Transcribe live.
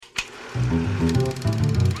Hello,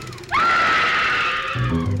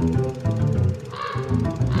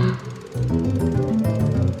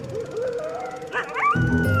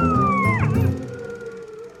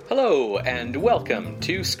 and welcome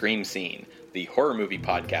to Scream Scene, the horror movie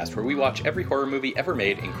podcast where we watch every horror movie ever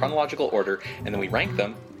made in chronological order, and then we rank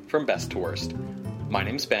them from best to worst. My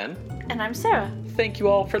name's Ben. And I'm Sarah. Thank you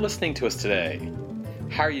all for listening to us today.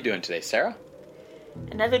 How are you doing today, Sarah?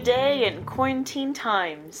 Another day in quarantine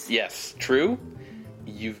times. Yes, true.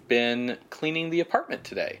 You've been cleaning the apartment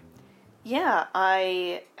today. Yeah,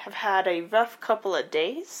 I have had a rough couple of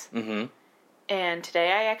days. Mm-hmm. And today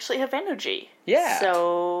I actually have energy. Yeah.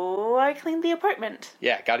 So I cleaned the apartment.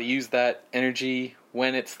 Yeah, gotta use that energy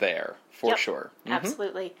when it's there, for sure. Mm-hmm.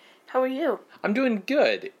 Absolutely. How are you? I'm doing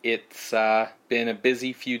good. It's been a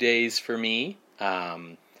busy few days for me.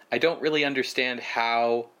 I don't really understand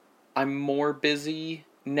how I'm more busy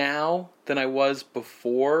now than I was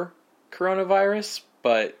before coronavirus,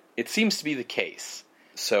 but it seems to be the case.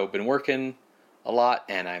 So, been working a lot,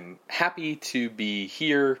 and I'm happy to be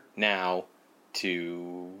here now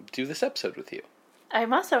to do this episode with you.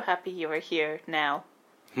 I'm also happy you are here now.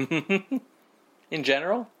 In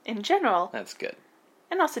general? In general. That's good.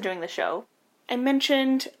 And also doing the show. I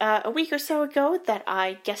mentioned a week or so ago that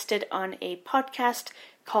I guested on a podcast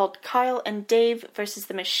called Kyle and Dave versus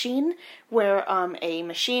the Machine, where a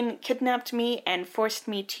machine kidnapped me and forced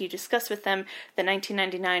me to discuss with them the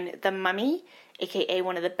 1999 The Mummy, aka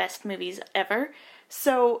one of the best movies ever.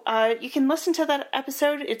 So you can listen to that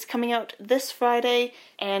episode. It's coming out this Friday,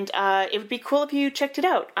 and it would be cool if you checked it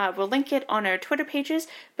out. We'll link it on our Twitter pages,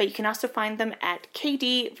 but you can also find them at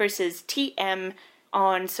KD versus TM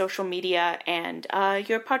on social media and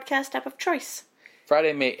your podcast app of choice.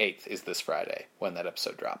 Friday, May 8th is this Friday when that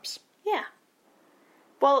episode drops. Yeah.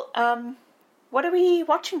 Well, what are we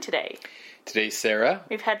watching today? Today, Sarah.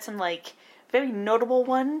 We've had some, very notable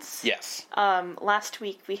ones. Yes. Last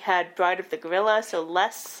week we had Bride of the Gorilla, so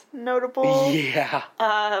less notable. Yeah.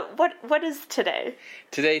 What is today?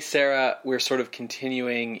 Today, Sarah, we're sort of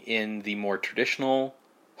continuing in the more traditional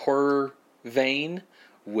horror vein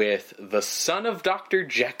with The Son of Dr.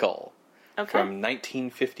 Jekyll from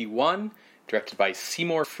 1951, directed by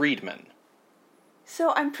Seymour Friedman.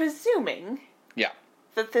 So I'm presuming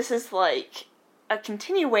that this is like a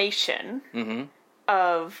continuation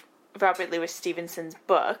of Robert Louis Stevenson's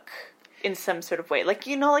book in some sort of way. Like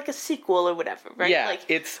a sequel or whatever, right? Yeah,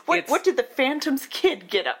 what did the Phantom's kid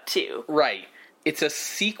get up to? Right. It's a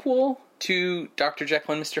sequel to Dr.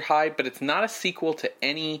 Jekyll and Mr. Hyde, but it's not a sequel to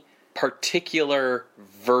any particular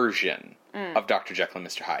version of Dr. Jekyll and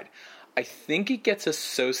Mr. Hyde. I think it gets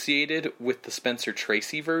associated with the Spencer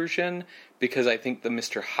Tracy version because I think the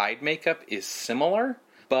Mr. Hyde makeup is similar,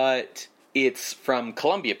 but it's from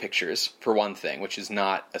Columbia Pictures, for one thing, which is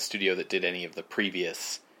not a studio that did any of the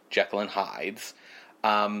previous Jekyll and Hydes.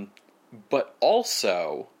 But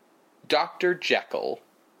also, Dr. Jekyll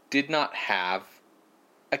did not have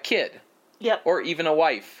a kid. Yep. Or even a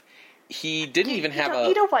wife. He didn't even have You don't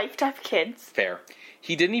need a wife to have kids. Fair.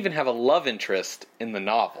 He didn't even have a love interest in the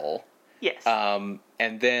novel. Yes. And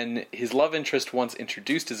then his love interest, once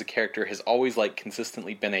introduced as a character, has always,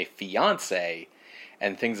 consistently been a fiancé,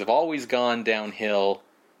 and things have always gone downhill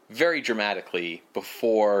very dramatically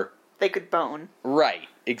before they could bone. Right,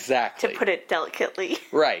 exactly. To put it delicately.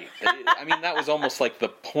 Right. I mean, that was almost like the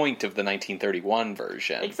point of the 1931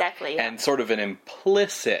 version. Exactly, yeah. And sort of an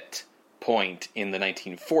implicit point in the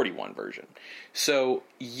 1941 version. So,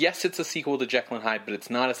 yes, it's a sequel to Jekyll and Hyde, but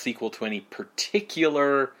it's not a sequel to any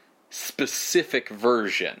particular specific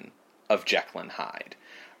version of Jekyll and Hyde.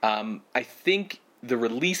 I think the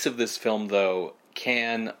release of this film, though,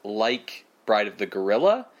 can, like Bride of the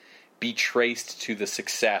Gorilla, be traced to the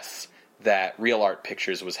success that Real Art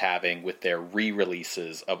Pictures was having with their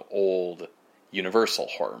re-releases of old Universal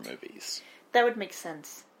horror movies. That would make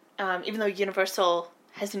sense. Even though Universal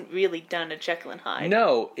hasn't really done a Jekyll and Hyde.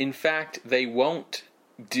 No, in fact, they won't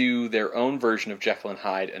do their own version of Jekyll and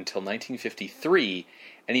Hyde until 1953,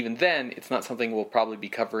 and even then, it's not something we'll probably be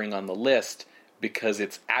covering on the list, because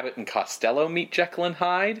it's Abbott and Costello meet Jekyll and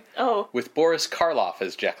Hyde, with Boris Karloff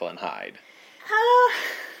as Jekyll and Hyde.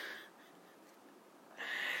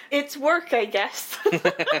 It's work, I guess.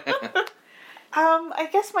 I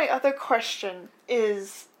guess my other question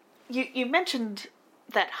is, you mentioned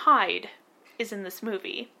that Hyde is in this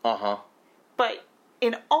movie. Uh-huh. But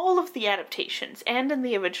in all of the adaptations, and in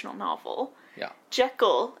the original novel,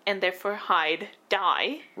 Jekyll, and therefore Hyde,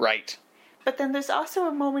 die. Right. But then there's also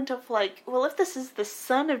a moment of well, if this is the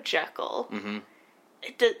son of Jekyll,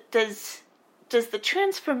 does the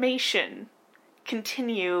transformation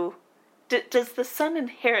continue Does the son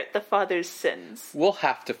inherit the father's sins? We'll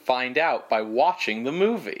have to find out by watching the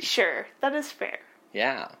movie. Sure, that is fair.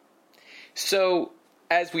 Yeah. So,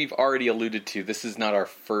 as we've already alluded to, this is not our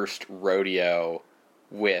first rodeo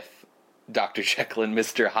with Dr. Jekyll and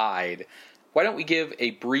Mr. Hyde. Why don't we give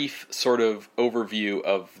a brief sort of overview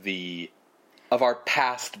of our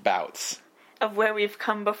past bouts? Of where we've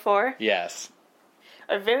come before? Yes.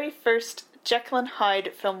 Our very first Jekyll and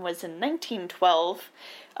Hyde film was in 1912,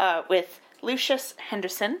 with Lucius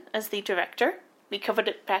Henderson as the director. We covered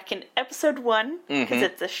it back in episode 1, because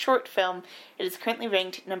it's a short film. It is currently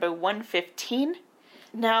ranked number 115.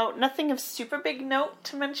 Now, nothing of super big note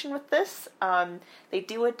to mention with this. They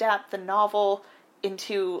do adapt the novel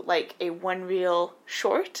into, like, a one-reel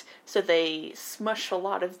short, so they smush a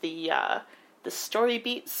lot of the story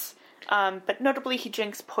beats. But notably, he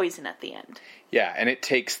drinks poison at the end. Yeah, and it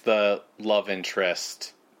takes the love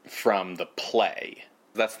interest from the play.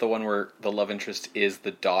 That's the one where the love interest is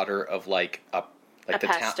the daughter of, like, a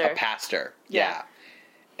pastor. A pastor. Yeah.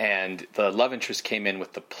 And the love interest came in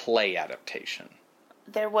with the play adaptation.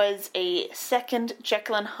 There was a second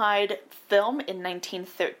Jekyll and Hyde film in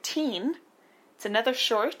 1913. It's another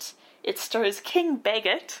short. It stars King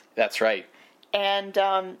Baggot. That's right. And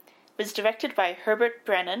was directed by Herbert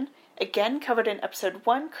Brennan. Again, covered in episode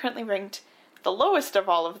 1, currently ranked the lowest of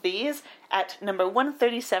all of these at number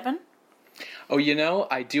 137. Oh,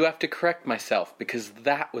 I do have to correct myself, because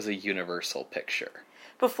that was a Universal picture.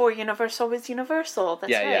 Before Universal was Universal,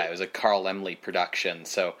 that's right. Yeah, it was a Carl Laemmle production,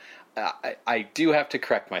 so I do have to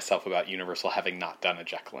correct myself about Universal having not done a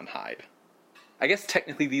Jekyll and Hyde. I guess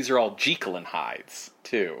technically these are all Jekyll and Hydes,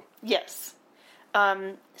 too. Yes.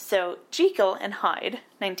 So, Jekyll and Hyde,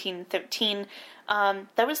 1913,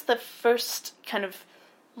 that was the first kind of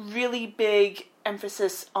really big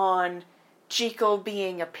emphasis on Jekyll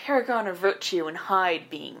being a paragon of virtue and Hyde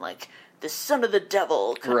being, like, the son of the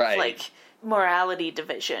devil, kind of, like, morality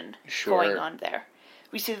division going on there.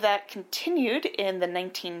 We see that continued in the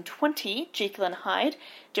 1920 Jekyll and Hyde,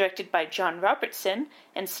 directed by John Robertson,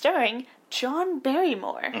 and starring John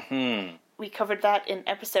Barrymore. Mm-hmm. We covered that in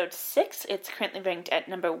episode 6. It's currently ranked at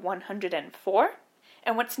number 104.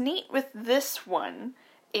 And what's neat with this one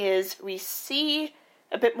is we see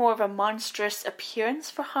a bit more of a monstrous appearance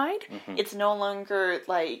for Hyde. Mm-hmm. It's no longer,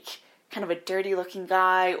 like, kind of a dirty-looking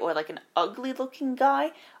guy or, like, an ugly-looking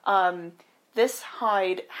guy. This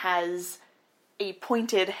Hyde has a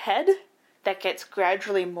pointed head that gets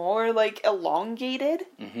gradually more, like, elongated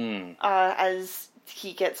as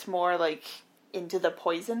he gets more, like, into the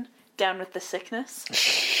poison, down with the sickness.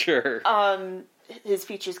 Sure. His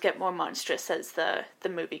features get more monstrous as the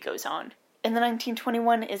movie goes on. In the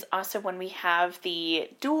 1921 is also when we have the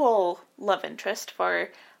dual love interest for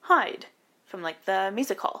Hyde from, like, the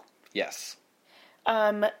musical. Yes.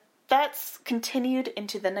 That's continued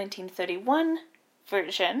into the 1931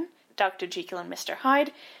 version, Dr. Jekyll and Mr.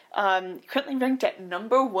 Hyde, currently ranked at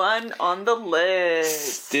number 1 on the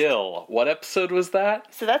list. Still, what episode was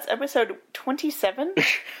that? So that's episode 27,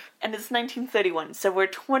 and it's 1931, so we're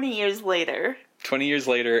 20 years later. 20 years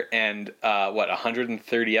later, and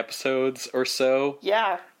 130 episodes or so?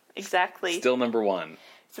 Yeah, exactly. Still number 1.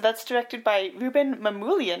 So that's directed by Ruben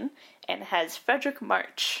Mamoulian, and has Frederick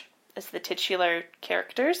March as the titular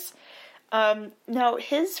characters. Now,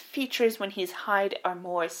 his features when he's Hyde are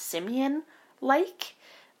more simian-like,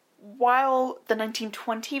 while the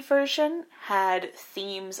 1920 version had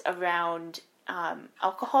themes around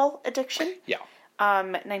alcohol addiction. Yeah.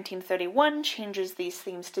 1931 changes these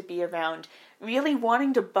themes to be around really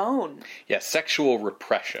wanting to bone. Yeah, sexual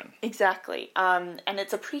repression. Exactly. And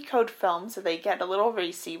it's a pre-code film, so they get a little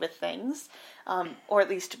racy with things, or at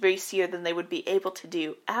least racier than they would be able to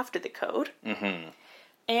do after the code. Mm-hmm.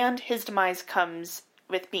 And his demise comes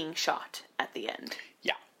with being shot at the end.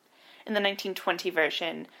 Yeah. In the 1920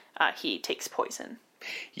 version, he takes poison.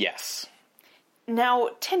 Yes. Now,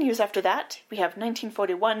 10 years after that, we have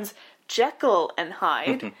 1941's Jekyll and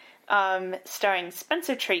Hyde, starring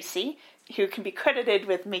Spencer Tracy, who can be credited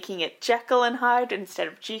with making it Jekyll and Hyde instead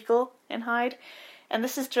of Jekyll and Hyde. And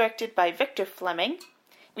this is directed by Victor Fleming.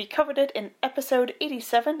 We covered it in episode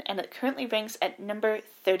 87, and it currently ranks at number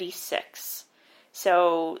 36.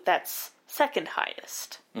 So that's second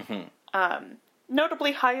highest. Mm-hmm.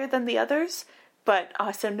 Notably higher than the others, but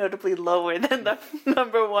also notably lower than the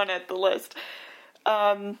number 1 at the list.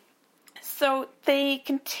 So they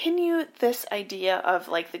continue this idea of,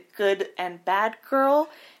 like, the good and bad girl,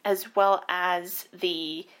 as well as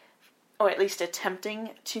or at least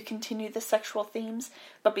attempting to continue the sexual themes.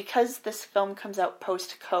 But because this film comes out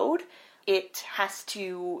post-code, it has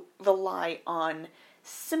to rely on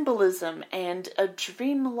symbolism and a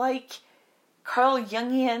dreamlike Carl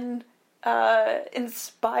Jungian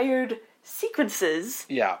inspired sequences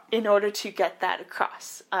Yeah. in order to get that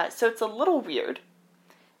across. So it's a little weird.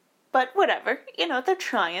 But whatever. They're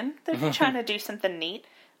trying. They're trying to do something neat.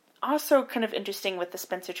 Also kind of interesting with the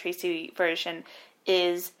Spencer Tracy version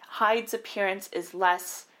is Hyde's appearance is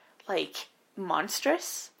less, like,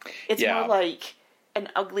 monstrous. It's more like an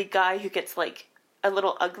ugly guy who gets, like, a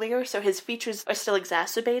little uglier, so his features are still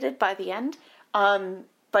exacerbated by the end.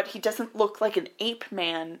 But he doesn't look like an ape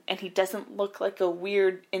man, and he doesn't look like a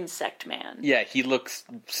weird insect man. Yeah, he looks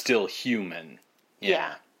still human.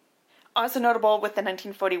 Yeah. Also notable with the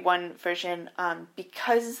 1941 version,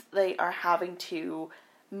 because they are having to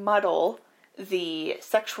muddle the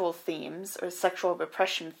sexual themes, or sexual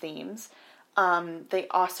repression themes, they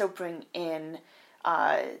also bring in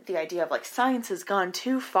the idea of, like, science has gone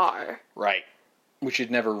too far. Right. Which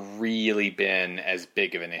had never really been as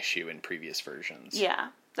big of an issue in previous versions. Yeah.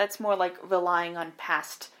 That's more like relying on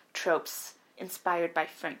past tropes inspired by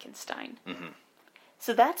Frankenstein. Mm-hmm.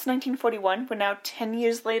 So that's 1941. We're now 10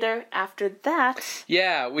 years later after that.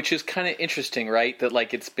 Yeah, which is kind of interesting, right? That,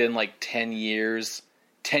 like, it's been, like, 10 years,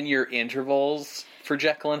 10-year intervals for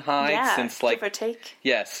Jekyll and Hyde since, like... give or take.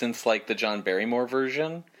 Yeah, since, like, the John Barrymore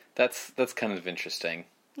version. That's kind of interesting.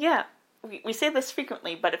 Yeah. We say this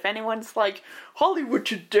frequently, but if anyone's like, Hollywood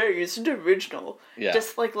today isn't original,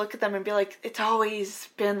 just, like, look at them and be like, it's always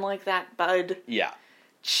been like that, bud. Yeah.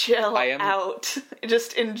 Chill out.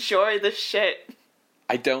 Just enjoy the shit.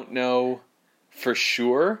 I don't know for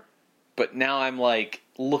sure, but now I'm, like,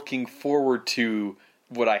 looking forward to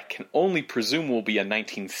what I can only presume will be a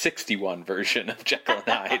 1961 version of Jekyll and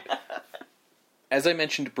Hyde. As I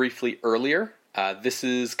mentioned briefly earlier, this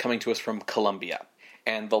is coming to us from Columbia.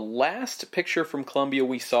 And the last picture from Columbia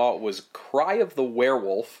we saw was Cry of the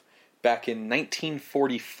Werewolf back in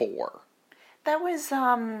 1944. That was,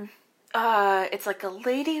 it's like a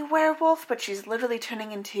lady werewolf, but she's literally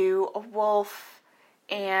turning into a wolf,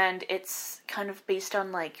 and it's kind of based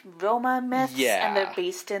on, like, Roma myths, and they're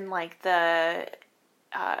based in, like, the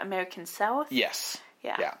American South. Yes.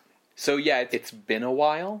 Yeah. So, it's been a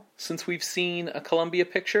while since we've seen a Columbia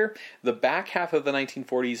picture. The back half of the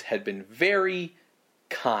 1940s had been very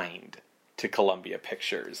kind to Columbia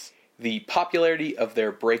Pictures. The popularity of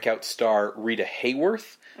their breakout star Rita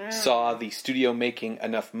Hayworth saw the studio making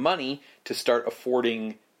enough money to start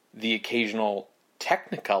affording the occasional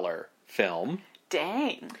Technicolor film.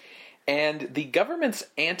 Dang. And the government's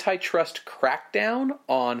antitrust crackdown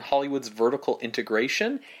on Hollywood's vertical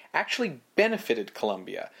integration actually benefited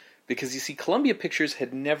Columbia, because, you see, Columbia Pictures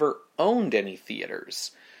had never owned any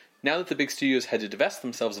theaters. Now that the big studios had to divest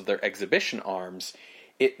themselves of their exhibition arms,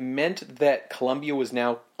 it meant that Columbia was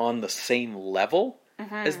now on the same level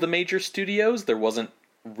as the major studios. There wasn't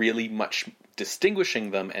really much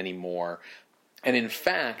distinguishing them anymore. And in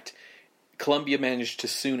fact, Columbia managed to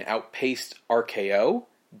soon outpace RKO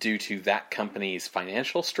due to that company's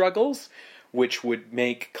financial struggles, which would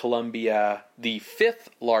make Columbia the 5th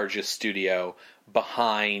largest studio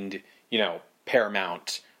behind,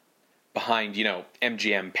 Paramount, behind,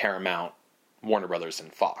 MGM, Paramount, Warner Brothers,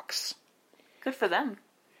 and Fox. Good for them.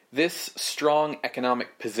 This strong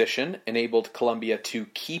economic position enabled Columbia to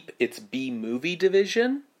keep its B-movie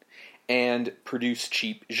division and produce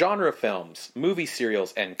cheap genre films, movie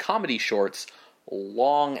serials, and comedy shorts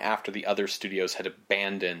long after the other studios had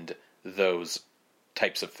abandoned those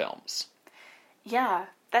types of films. Yeah,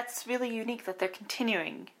 that's really unique that they're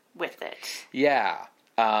continuing with it. Yeah,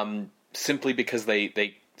 simply because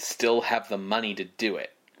they still have the money to do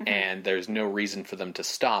it. And there's no reason for them to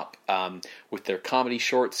stop. With their comedy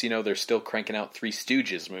shorts, they're still cranking out Three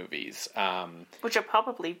Stooges movies. Which are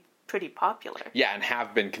probably pretty popular. Yeah, and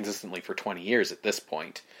have been consistently for 20 years at this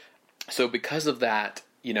point. So because of that,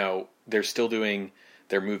 they're still doing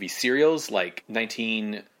their movie serials. Like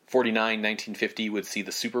 1949, 1950 would see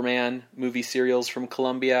the Superman movie serials from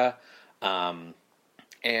Columbia.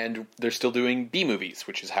 And they're still doing B-movies,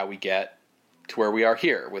 which is how we get to where we are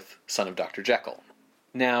here with Son of Dr. Jekyll.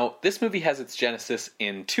 Now, this movie has its genesis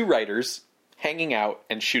in 2 writers hanging out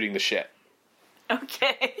and shooting the shit.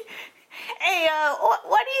 Okay. Hey,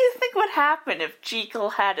 what do you think would happen if Jekyll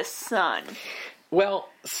had a son? Well,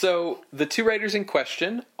 so the 2 writers in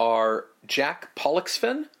question are Jack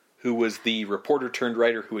Pollexfen, who was the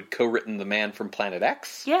reporter-turned-writer who had co-written The Man from Planet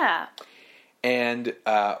X. Yeah. And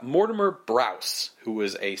Mortimer Browse, who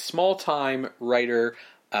was a small-time writer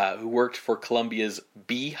who worked for Columbia's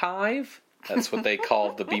Beehive. That's what they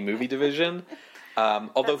called the B-movie division.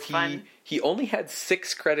 Although he only had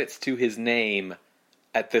 6 credits to his name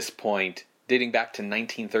at this point, dating back to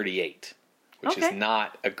 1938. which is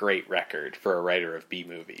not a great record for a writer of B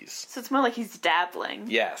movies. So it's more like he's dabbling.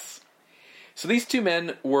 Yes. So these two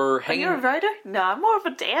men were hanging... Are you a writer? No, I'm more of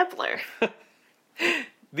a dabbler.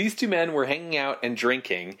 These two men were hanging out and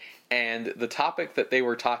drinking, and the topic that they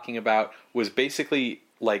were talking about was basically,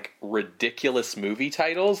 like, ridiculous movie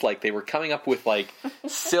titles. Like, they were coming up with, like,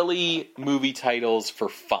 silly movie titles for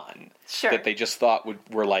fun. Sure. That they just thought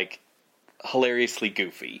were, like, hilariously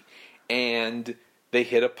goofy. And they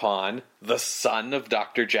hit upon The Son of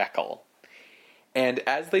Dr. Jekyll. And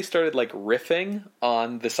as they started, like, riffing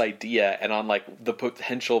on this idea and on, like, the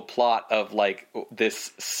potential plot of, like,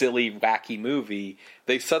 this silly, wacky movie,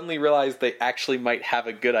 they suddenly realized they actually might have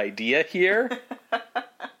a good idea here.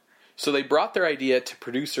 So they brought their idea to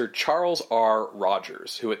producer Charles R.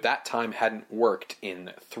 Rogers, who at that time hadn't worked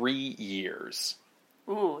in 3 years.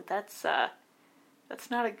 Ooh, that's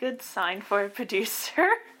not a good sign for a producer.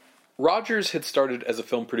 Rogers had started as a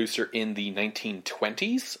film producer in the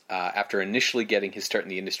 1920s, after initially getting his start in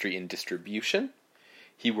the industry in distribution.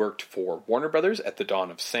 He worked for Warner Brothers at the dawn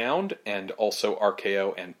of sound, and also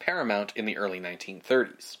RKO and Paramount in the early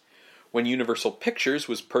 1930s. When Universal Pictures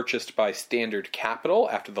was purchased by Standard Capital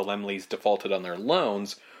after the Laemmles defaulted on their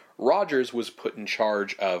loans, Rogers was put in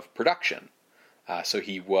charge of production. So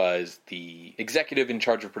he was the executive in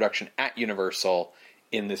charge of production at Universal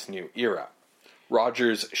in this new era.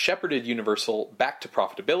 Rogers shepherded Universal back to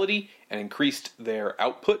profitability and increased their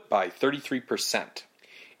output by 33%.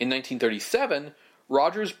 In 1937,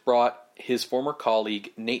 Rogers brought his former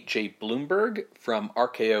colleague Nate J. Bloomberg from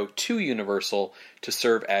RKO to Universal to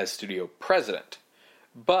serve as studio president.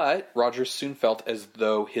 But Rogers soon felt as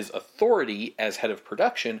though his authority as head of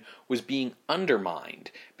production was being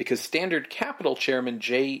undermined because Standard Capital chairman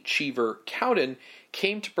J. Cheever Cowden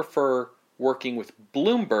came to prefer working with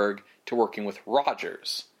Bloomberg to working with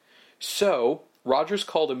Rogers. So, Rogers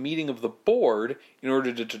called a meeting of the board in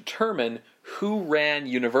order to determine who ran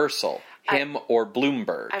Universal, him or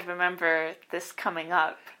Bloomberg. I remember this coming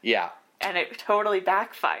up. Yeah. And it totally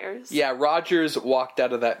backfires. Yeah, Rogers walked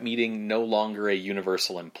out of that meeting no longer a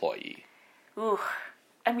Universal employee. Ooh.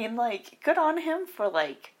 I mean, like, good on him for,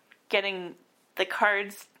 like, getting the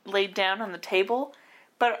cards laid down on the table.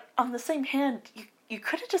 But on the same hand, you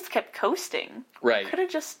could have just kept coasting. Right. You could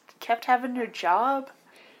have just kept having your job.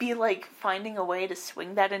 Be, like, finding a way to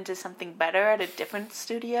swing that into something better at a different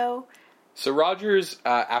studio. So Rogers,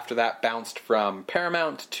 after that, bounced from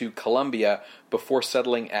Paramount to Columbia before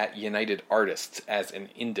settling at United Artists as an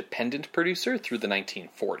independent producer through the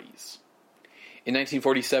 1940s. In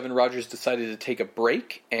 1947, Rogers decided to take a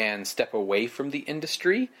break and step away from the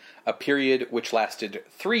industry, a period which lasted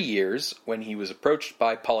 3 years when he was approached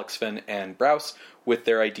by Pollexfen and Browse with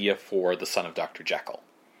their idea for The Son of Dr. Jekyll.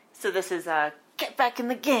 So this is get back in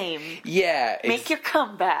the game. Yeah. Make your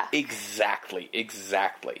comeback. Exactly.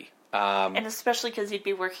 And especially because you'd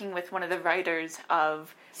be working with one of the writers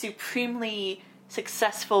of supremely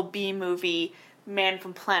successful B-movie Man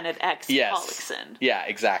from Planet X, yes. Pollexfen. Yeah,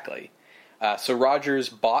 exactly. So Rogers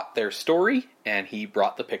bought their story, and he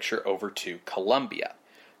brought the picture over to Columbia.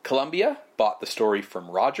 Columbia bought the story from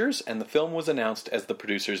Rogers, and the film was announced as the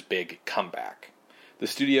producer's big comeback. The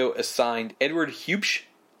studio assigned Edward Hubsch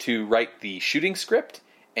to write the shooting script,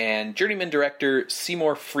 and journeyman director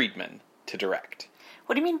Seymour Friedman to direct.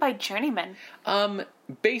 What do you mean by journeyman?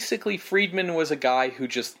 Basically, Friedman was a guy who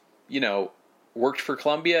just, worked for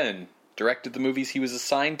Columbia and directed the movies he was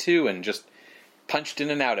assigned to and just punched in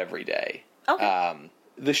and out every day. Okay.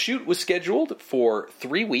 The shoot was scheduled for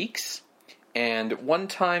 3 weeks, and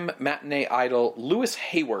one-time matinee idol Lewis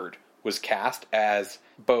Hayward was cast as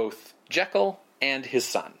both Jekyll and his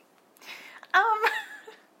son.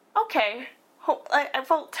 Okay.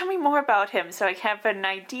 Well, tell me more about him so I can have an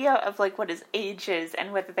idea of, like, what his age is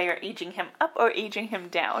and whether they are aging him up or aging him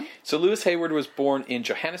down. So Lewis Hayward was born in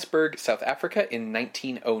Johannesburg, South Africa in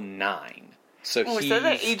 1909. So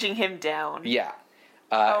they're aging him down. Yeah.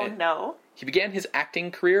 No. He began his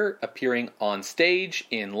acting career appearing on stage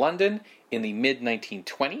in London in the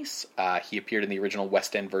mid-1920s. He appeared in the original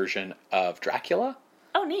West End version of Dracula.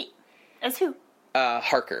 Oh, neat. As who?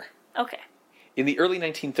 Harker. Okay. In the early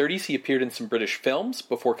 1930s, he appeared in some British films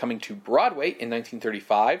before coming to Broadway in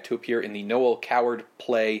 1935 to appear in the Noel Coward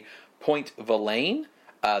play Point Villain.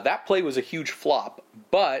 That play was a huge flop,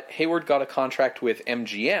 but Hayward got a contract with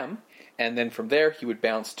MGM, and then from there he would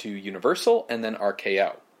bounce to Universal and then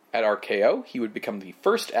RKO. At RKO, he would become the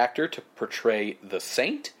first actor to portray the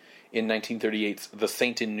Saint in 1938's The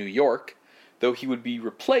Saint in New York, though he would be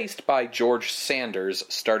replaced by George Sanders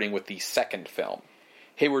starting with the second film.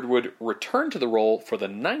 Hayward would return to the role for the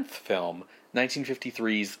 9th film,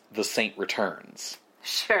 1953's The Saint Returns.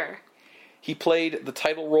 Sure. He played the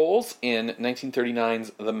title roles in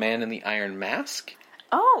 1939's The Man in the Iron Mask.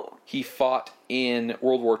 Oh. He fought in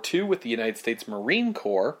World War II with the United States Marine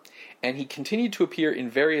Corps, and he continued to appear in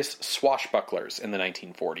various swashbucklers in the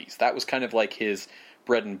 1940s. That was kind of like his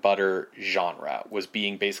bread and butter genre, was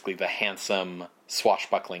being basically the handsome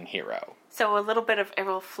swashbuckling hero. So a little bit of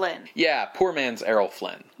Errol Flynn. Yeah, poor man's Errol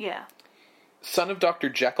Flynn. Yeah. Son of Dr.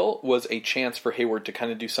 Jekyll was a chance for Hayward to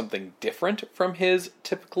kind of do something different from his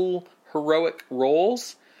typical heroic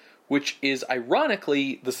roles, which is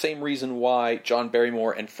ironically the same reason why John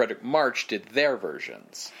Barrymore and Frederick March did their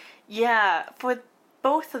versions. Yeah, for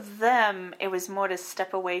both of them, it was more to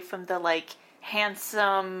step away from the, like,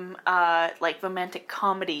 handsome, like, romantic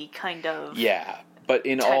comedy kind of but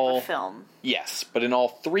in type all of film. Yes, but in all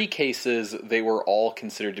three cases, they were all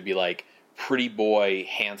considered to be, like, pretty boy,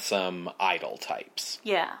 handsome idol types.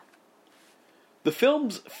 Yeah. The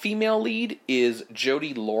film's female lead is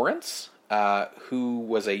Jody Lawrence, who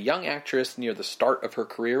was a young actress near the start of her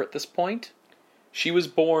career at this point. She was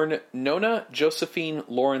born Nona Josephine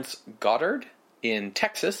Lawrence Goddard in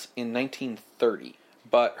Texas in 1930,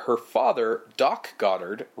 but her father, Doc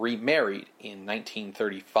Goddard, remarried in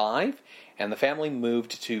 1935, and the family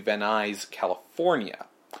moved to Van Nuys, California.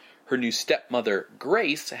 Her new stepmother,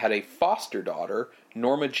 Grace, had a foster daughter,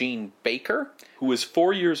 Norma Jean Baker, who was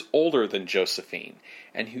 4 years older than Josephine,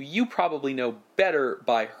 and who you probably know better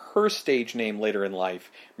by her stage name later in life,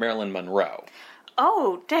 Marilyn Monroe.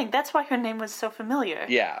 Oh, dang, that's why her name was so familiar.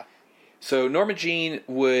 Yeah. So Norma Jean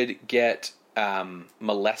would get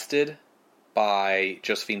molested by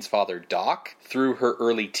Josephine's father, Doc, through her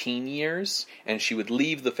early teen years, and she would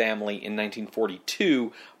leave the family in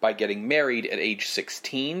 1942 by getting married at age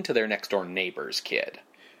 16 to their next-door neighbor's kid.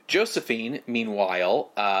 Josephine,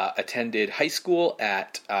 meanwhile, attended high school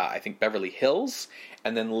at, I think, Beverly Hills,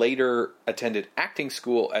 and then later attended acting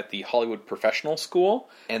school at the Hollywood Professional School,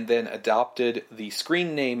 and then adopted the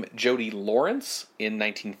screen name Jody Lawrence in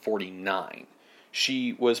 1949.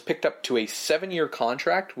 She was picked up to a 7-year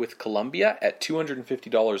contract with Columbia at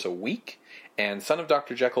 $250 a week, and Son of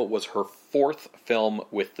Dr. Jekyll was her 4th film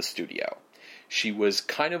with the studio. She was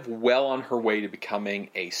kind of well on her way to becoming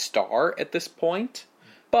a star at this point,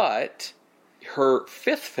 but her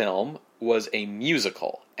 5th film was a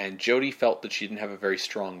musical, and Jody felt that she didn't have a very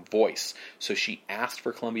strong voice, so she asked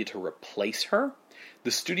for Columbia to replace her.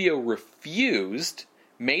 The studio refused,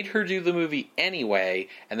 made her do the movie anyway,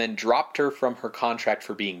 and then dropped her from her contract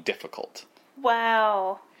for being difficult.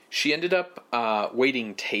 Wow. She ended up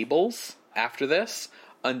waiting tables after this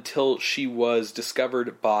until she was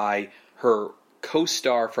discovered by her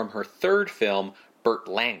co-star from her 3rd film, Burt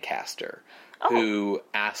Lancaster, who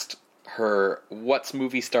asked her, "What's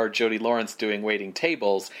movie star Jody Lawrence doing waiting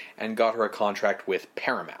tables?" and got her a contract with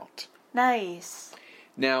Paramount. Nice.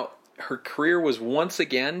 Now, her career was once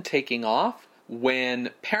again taking off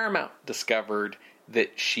when Paramount discovered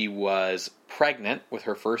that she was pregnant with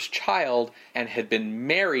her first child and had been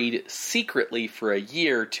married secretly for a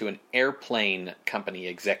year to an airplane company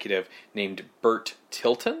executive named Bert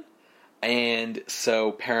Tilton, and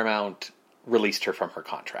so Paramount released her from her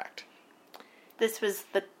contract. This was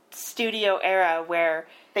the studio era where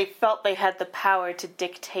they felt they had the power to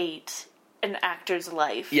dictate an actor's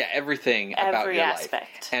life. Yeah, everything about Every your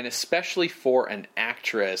aspect. life. And especially for an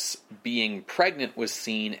actress, being pregnant was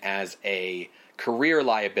seen as a career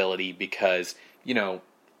liability because, you know...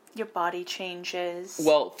 Your body changes.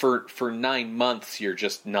 Well, for 9 months, you're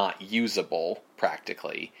just not usable,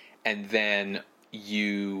 practically. And then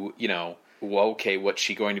you know, well, okay, what's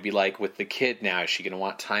she going to be like with the kid now? Is she going to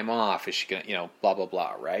want time off? Is she going to, you know, blah, blah,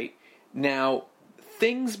 blah, right? Now,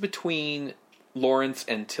 things between Lawrence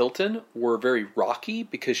and Tilton were very rocky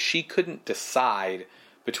because she couldn't decide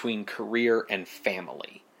between career and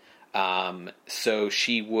family. So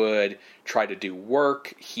she would try to do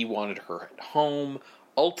work. He wanted her at home.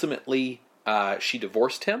 Ultimately, she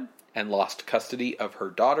divorced him and lost custody of her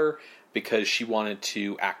daughter because she wanted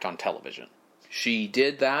to act on television. She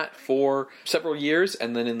did that for several years,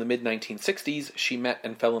 and then in the mid-1960s, she met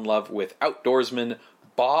and fell in love with outdoorsman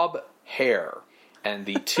Bob Hare. And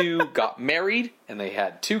the two got married, and they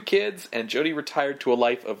had 2 kids, and Jody retired to a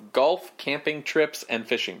life of golf, camping trips, and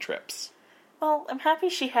fishing trips. Well, I'm happy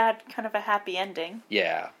she had kind of a happy ending.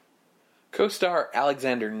 Yeah. Co-star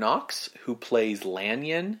Alexander Knox, who plays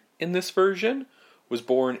Lanyon in this version, was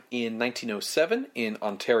born in 1907 in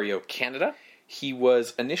Ontario, Canada. He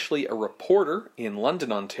was initially a reporter in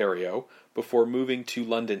London, Ontario, before moving to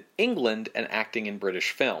London, England, and acting in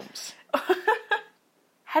British films.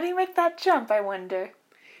 How do you make that jump, I wonder?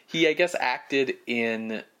 He, I guess, acted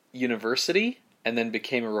in university, and then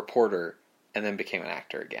became a reporter, and then became an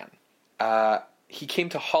actor again. He came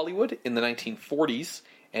to Hollywood in the 1940s,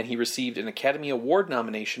 and he received an Academy Award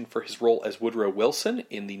nomination for his role as Woodrow Wilson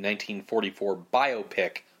in the 1944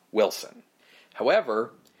 biopic Wilson.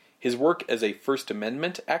 However, his work as a First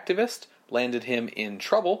Amendment activist landed him in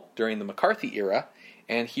trouble during the McCarthy era,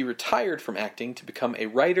 and he retired from acting to become a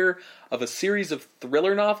writer of a series of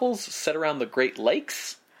thriller novels set around the Great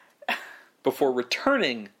Lakes before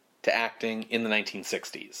returning to acting in the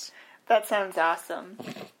 1960s. That sounds awesome.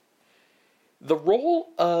 The role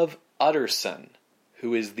of Utterson,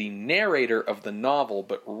 who is the narrator of the novel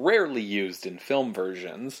but rarely used in film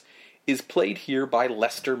versions, is played here by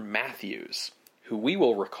Lester Matthews, who we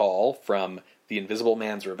will recall from The Invisible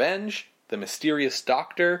Man's Revenge, The Mysterious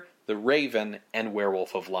Doctor, The Raven, and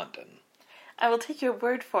Werewolf of London. I will take your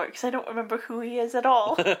word for it, because I don't remember who he is at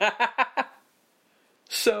all.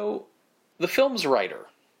 So, the film's writer,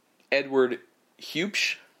 Edward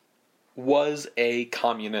Hubsch, was a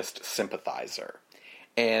communist sympathizer.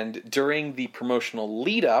 And during the promotional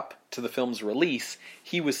lead-up to the film's release,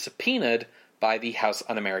 he was subpoenaed by the House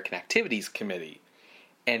Un-American Activities Committee.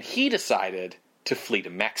 And he decided to flee to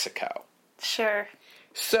Mexico. Sure.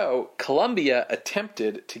 So, Columbia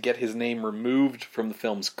attempted to get his name removed from the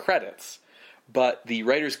film's credits, but the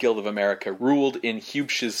Writers Guild of America ruled in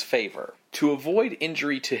Hubsch's favor. To avoid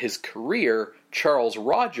injury to his career, Charles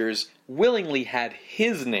Rogers willingly had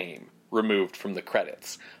his name removed from the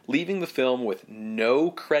credits, leaving the film with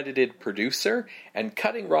no credited producer and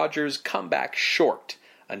cutting Rogers' comeback short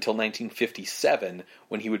until 1957,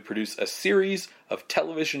 when he would produce a series of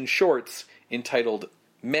television shorts entitled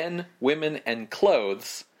Men, Women, and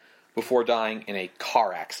Clothes, before dying in a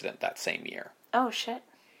car accident that same year. Oh, shit.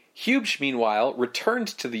 Hubsch, meanwhile, returned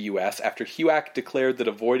to the U.S. after HUAC declared that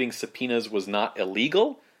avoiding subpoenas was not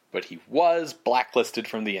illegal, but he was blacklisted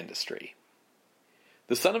from the industry.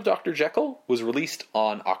 The Son of Dr. Jekyll was released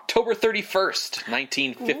on October 31st,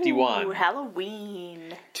 1951. Ooh,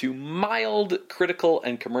 Halloween. To mild critical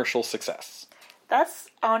and commercial success. That's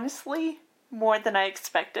honestly more than I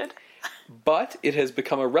expected. But it has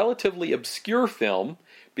become a relatively obscure film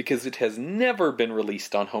because it has never been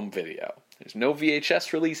released on home video. There's no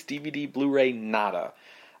VHS release, DVD, Blu-ray, nada.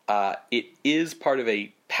 It is part of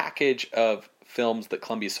a package of films that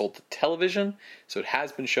Columbia sold to television, so it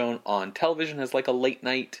has been shown on television as like a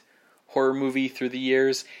late-night horror movie through the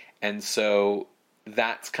years, and so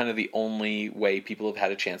that's kind of the only way people have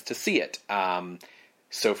had a chance to see it.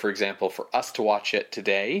 So, for example, for us to watch it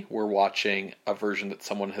today, we're watching a version that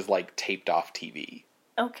someone has, like, taped off TV.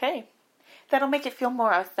 Okay. That'll make it feel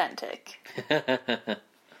more authentic.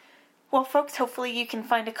 Well, folks, hopefully you can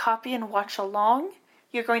find a copy and watch along.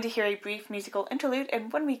 You're going to hear a brief musical interlude,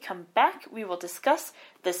 and when we come back, we will discuss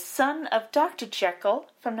The Son of Dr. Jekyll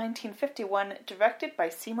from 1951, directed by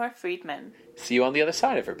Seymour Friedman. See you on the other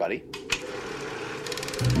side, everybody.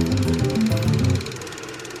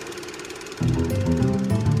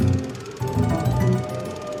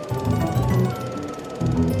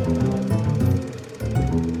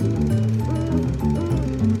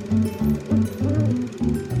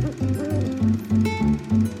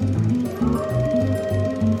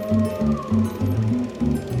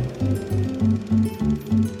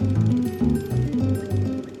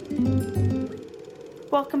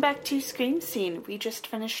 Welcome back to Scream Scene. We just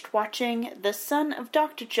finished watching The Son of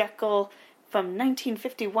Dr. Jekyll from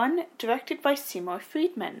 1951, directed by Seymour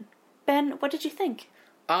Friedman. Ben, what did you think?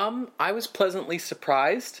 I was pleasantly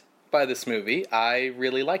surprised by this movie. I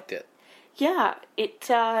really liked it. Yeah, it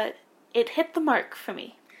hit the mark for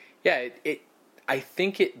me. Yeah, I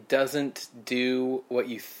think it doesn't do what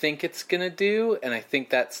you think it's gonna do, and I think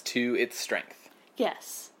that's to its strength.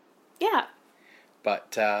 Yes. Yeah.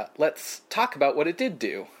 But let's talk about what it did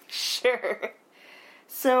do. Sure.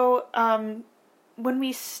 So, when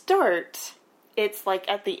we start, it's like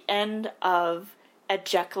at the end of a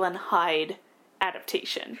Jekyll and Hyde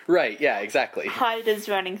adaptation. Right, yeah, exactly. Hyde is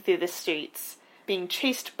running through the streets, being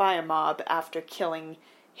chased by a mob after killing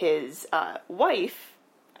his wife,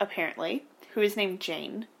 apparently, who is named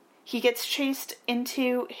Jane. He gets chased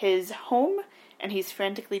into his home, and he's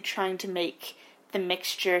frantically trying to make the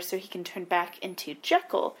mixture so he can turn back into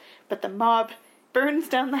Jekyll, but the mob burns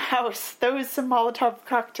down the house, throws some Molotov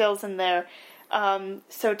cocktails in there.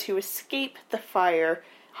 So to escape the fire,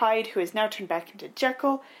 Hyde, who is now turned back into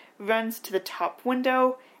Jekyll, runs to the top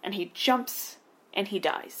window, and he jumps, and he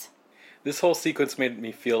dies. This whole sequence made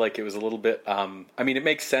me feel like it was a little bit, I mean, it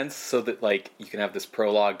makes sense so that, like, you can have this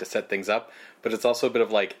prologue to set things up, but it's also a bit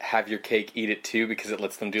of, like, have your cake, eat it too, because it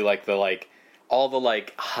lets them do, like, all the,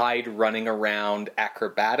 like, Hyde running around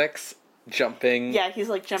acrobatics jumping. Yeah, he's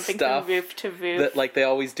like jumping stuff from roof to roof. That, like, they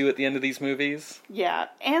always do at the end of these movies. Yeah,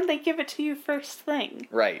 and they give it to you first thing.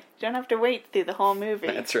 Right. You don't have to wait through the whole movie.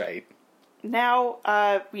 That's right.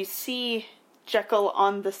 Now, we see Jekyll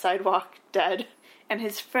on the sidewalk dead, and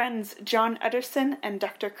his friends John Utterson and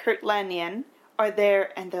Dr. Kurt Lanyon are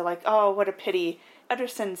there, and they're like, oh, what a pity.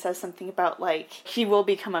 Utterson says something about, like, he will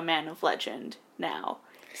become a man of legend now.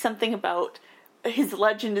 Something about his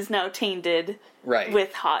legend is now tainted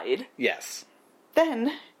with Hyde. Yes.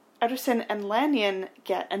 Then, Utterson and Lanyon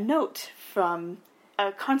get a note from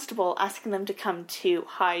a constable asking them to come to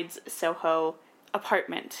Hyde's Soho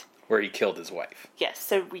apartment. Where he killed his wife. Yes,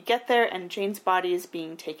 so we get there and Jane's body is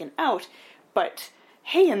being taken out, but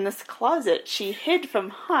hey, in this closet she hid from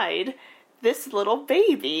Hyde this little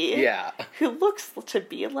baby. Yeah. Who looks to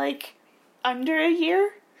be like under a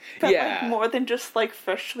year, but like more than just like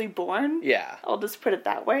freshly born. Yeah. I'll just put it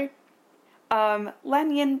that way.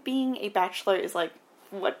 Lanyon, being a bachelor, is like,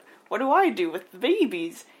 what do I do with the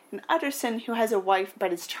babies? And Utterson, who has a wife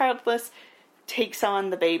but is childless, takes on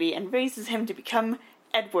the baby and raises him to become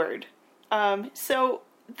Edward. So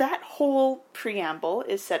that whole preamble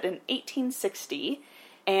is set in 1860,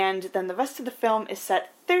 and then the rest of the film is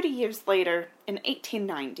set 30 years later in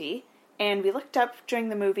 1890, and we looked up during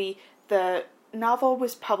the movie, the novel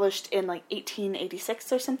was published in like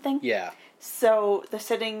 1886 or something. Yeah. So they're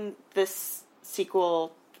setting this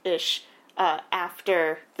sequel-ish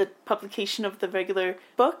after the publication of the regular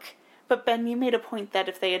book, but Ben, you made a point that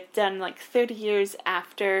if they had done like 30 years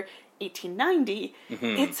after 1890,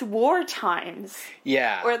 it's war times.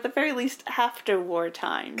 Yeah. Or at the very least, after war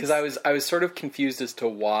times. Because I was sort of confused as to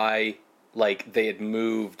why, like, they had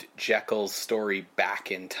moved Jekyll's story back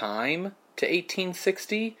in time to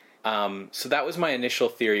 1860. So that was my initial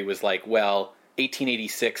theory, was like, well,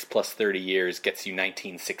 1886 plus 30 years gets you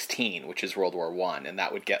 1916, which is World War I, and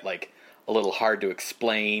that would get, like, a little hard to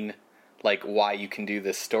explain, like, why you can do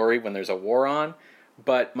this story when there's a war on.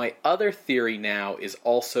 But my other theory now is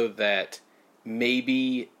also that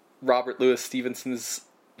maybe Robert Louis Stevenson's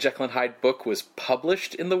Jekyll and Hyde book was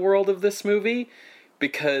published in the world of this movie,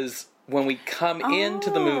 because when we come into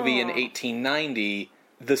the movie in 1890,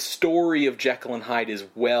 the story of Jekyll and Hyde is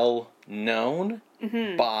well known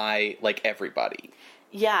by, like, everybody.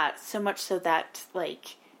 Yeah, so much so that,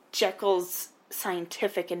 like, Jekyll's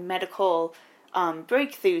scientific and medical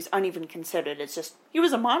breakthroughs aren't even considered. It's just, he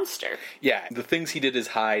was a monster. Yeah, the things he did as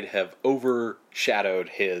Hyde have overshadowed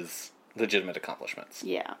his legitimate accomplishments.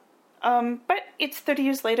 Yeah. But it's 30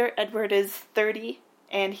 years later, Edward is 30,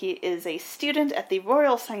 and he is a student at the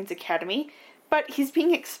Royal Science Academy, but he's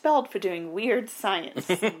being expelled for doing weird science.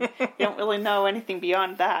 You don't really know anything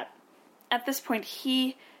beyond that. At this point,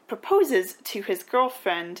 he proposes to his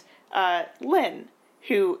girlfriend, Lynn,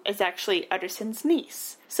 who is actually Utterson's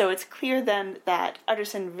niece. So it's clear then that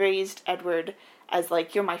Utterson raised Edward as,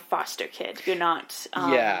 like, you're my foster kid. You're not,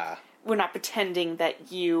 we're not pretending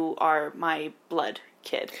that you are my blood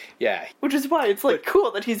kid. Yeah. Which is why it's, like,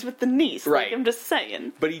 cool that he's with the niece. Right. Like, I'm just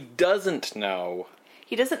saying. But he doesn't know.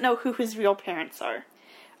 He doesn't know who his real parents are.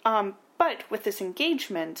 But with this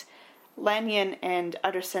engagement, Lanyon and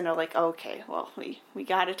Utterson are like, okay, well, we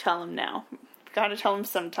gotta tell him now. Gotta tell him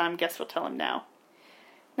sometime, guess we'll tell him now.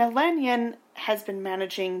 Now, Lanyon has been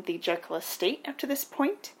managing the Jekyll estate up to this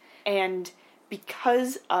point, and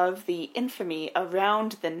because of the infamy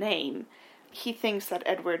around the name, he thinks that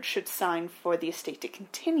Edward should sign for the estate to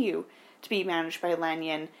continue to be managed by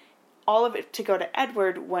Lanyon, all of it to go to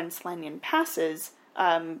Edward once Lanyon passes.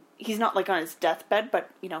 He's not, like, on his deathbed,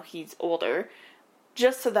 but, you know, he's older,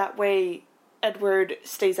 just so that way Edward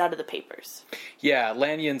stays out of the papers. Yeah,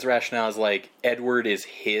 Lanyon's rationale is, like, Edward is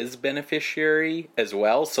his beneficiary as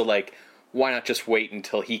well, so, like, why not just wait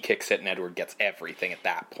until he kicks it and Edward gets everything at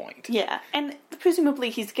that point? Yeah, and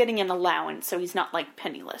presumably he's getting an allowance, so he's not, like,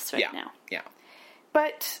 penniless right now. Yeah.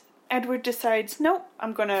 But Edward decides, nope,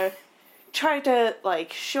 I'm gonna try to,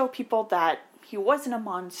 like, show people that he wasn't a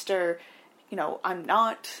monster. You know, I'm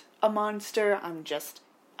not a monster, I'm just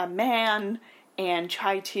a man, and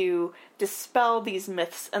try to dispel these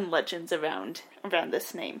myths and legends around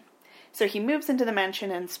this name. So he moves into the mansion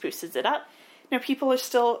and spruces it up. Now, people are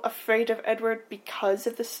still afraid of Edward because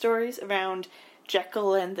of the stories around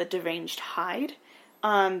Jekyll and the deranged Hyde.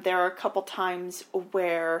 There are a couple times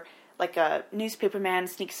where, like, a newspaper man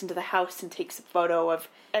sneaks into the house and takes a photo of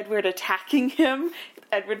Edward attacking him.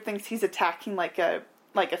 Edward thinks he's attacking, like a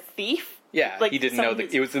thief. Yeah, like, he didn't know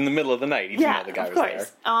that it was in the middle of the night. He didn't know the guy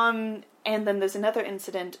was there. And then there's another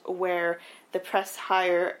incident where the press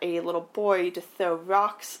hire a little boy to throw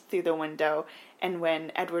rocks through the window, and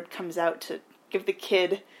when Edward comes out to give the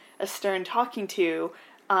kid a stern talking to,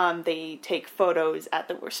 they take photos at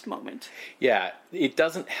the worst moment. Yeah, it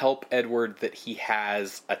doesn't help Edward that he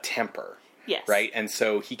has a temper. Yes. Right? And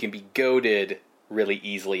so he can be goaded really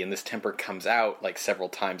easily, and this temper comes out like several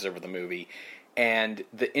times over the movie. And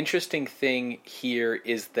the interesting thing here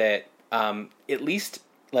is that at least,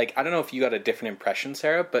 like, I don't know if you got a different impression,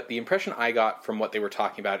 Sarah, but the impression I got from what they were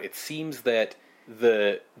talking about, it seems that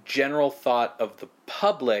the general thought of the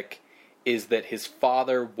public is that his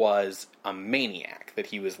father was a maniac, that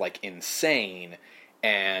he was, like, insane,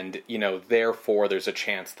 and, you know, therefore there's a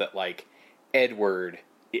chance that, like, Edward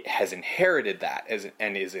has inherited that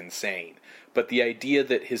and is insane. But the idea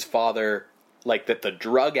that his father, like, that the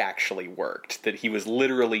drug actually worked, that he was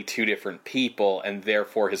literally two different people, and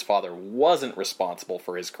therefore his father wasn't responsible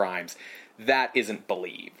for his crimes, that isn't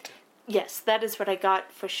believed. Yes, that is what I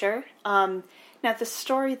got for sure. Now, the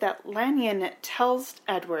story that Lanyon tells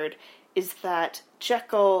Edward is that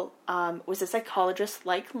Jekyll was a psychologist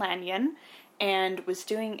like Lanyon and was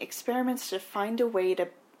doing experiments to find a way to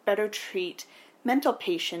better treat mental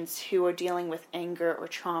patients who are dealing with anger or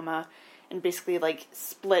trauma, and basically, like,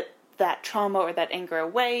 split that trauma or that anger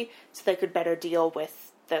away so they could better deal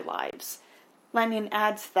with their lives. Lanyon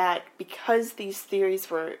adds that because these theories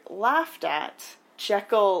were laughed at,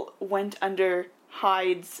 Jekyll went under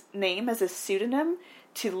Hyde's name as a pseudonym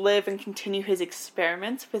to live and continue his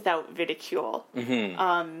experiments without ridicule.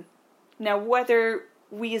 Mm-hmm. Now, whether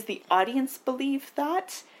we as the audience believe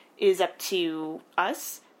that is up to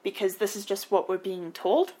us, because this is just what we're being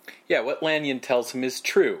told. Yeah, what Lanyon tells him is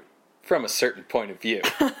true, from a certain point of view.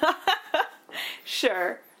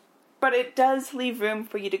 Sure. But it does leave room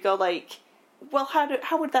for you to go, like, well,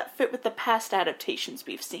 how would that fit with the past adaptations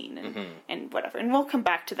we've seen, and whatever. And we'll come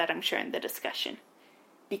back to that, I'm sure, in the discussion.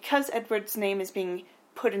 Because Edward's name is being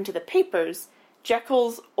put into the papers,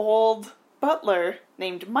 Jekyll's old butler,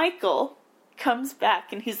 named Michael, comes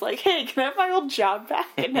back and he's like, hey, can I have my old job back?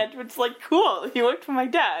 And Edward's like, cool, you worked for my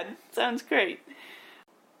dad. Sounds great.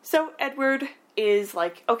 So Edward is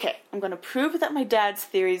like, okay, I'm going to prove that my dad's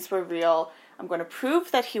theories were real. I'm going to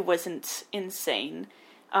prove that he wasn't insane.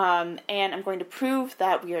 And I'm going to prove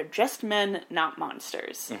that we are just men, not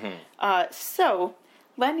monsters. So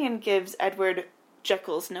Lanyon gives Edward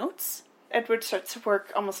Jekyll's notes. Edward starts to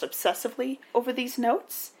work almost obsessively over these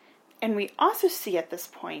notes. And we also see at this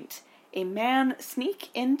point a man sneak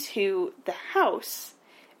into the house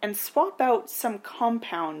and swap out some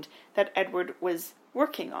compound that Edward was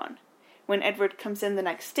working on. When Edward comes in the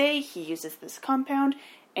next day, he uses this compound,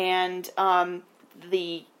 and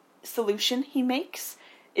the solution he makes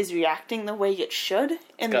is reacting the way it should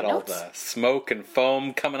in the notes. It's got all the smoke and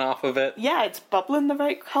foam coming off of it. Yeah, it's bubbling the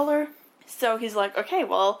right color. So he's like, okay,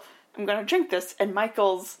 well, I'm going to drink this. And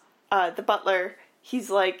Michael's, the butler, he's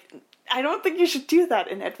like, I don't think you should do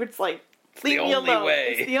that. And Edward's like, leave me alone.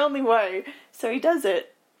 It's the only way. So he does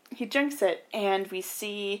it. He drinks it. And we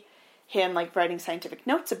see him, like, writing scientific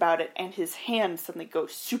notes about it. And his hand suddenly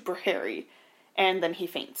goes super hairy. And then he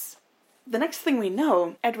faints. The next thing we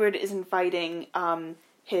know, Edward is inviting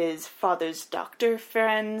his father's doctor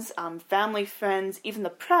friends, family friends, even the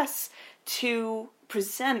press, to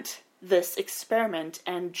present this experiment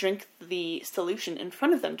and drink the solution in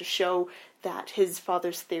front of them to show that his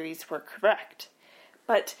father's theories were correct.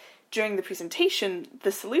 But during the presentation,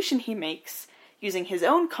 the solution he makes, using his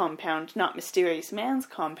own compound, not Mysterious Man's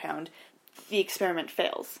compound, the experiment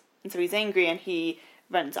fails. And so he's angry and he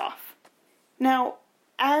runs off. Now,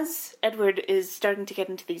 as Edward is starting to get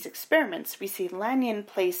into these experiments, we see Lanyon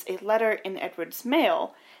place a letter in Edward's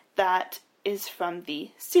mail that is from the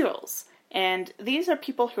Cyrils. And these are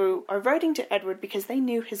people who are writing to Edward because they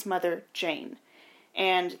knew his mother, Jane.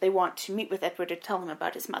 And they want to meet with Edward to tell him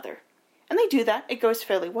about his mother. And they do that. It goes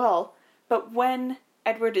fairly well. But when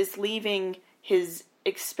Edward is leaving his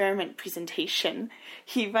experiment presentation,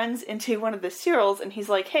 he runs into one of the Cyrils and he's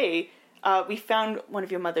like, hey, we found one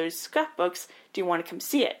of your mother's scrapbooks. Do you want to come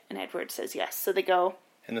see it? And Edward says yes. So they go.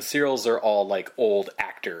 And the Cyrils are all, like, old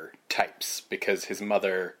actor types, because his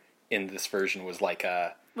mother in this version was like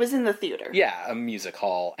was in the theater. Yeah, a music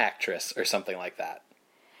hall actress or something like that.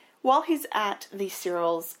 While he's at the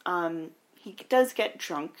Cyrils, he does get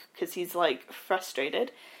drunk because he's, like,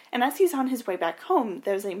 frustrated. And as he's on his way back home,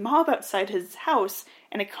 there's a mob outside his house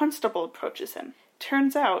and a constable approaches him.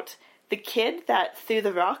 Turns out the kid that threw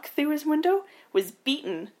the rock through his window was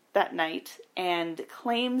beaten that night and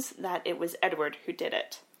claims that it was Edward who did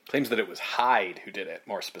it. Claims that it was Hyde who did it,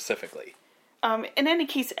 more specifically. In any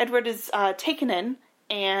case, Edward is taken in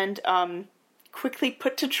and quickly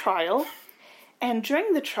put to trial. And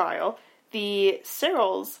during the trial, the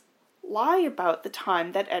Cyrils lie about the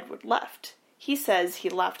time that Edward left. He says he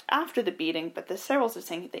left after the beating, but the Searles are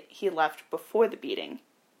saying that he left before the beating.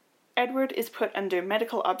 Edward is put under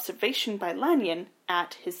medical observation by Lanyon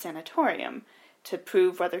at his sanatorium to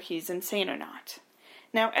prove whether he's insane or not.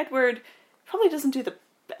 Now, Edward probably doesn't do the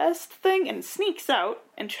best thing and sneaks out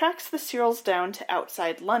and tracks the Searles down to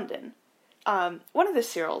outside London. One of the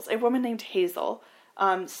Searles, a woman named Hazel,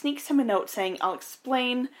 sneaks him a note saying, "I'll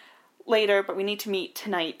explain later, but we need to meet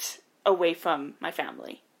tonight away from my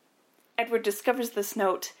family." Edward discovers this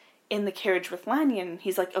note in the carriage with Lanyon.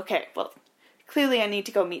 He's like, "Okay, well, clearly I need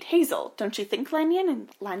to go meet Hazel. Don't you think, Lanyon?" And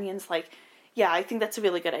Lanyon's like, "Yeah, I think that's a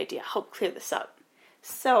really good idea. Help clear this up."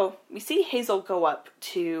 So we see Hazel go up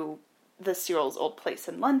to the Searles' old place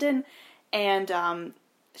in London, and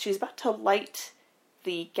she's about to light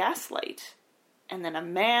the gaslight, and then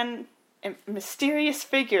a mysterious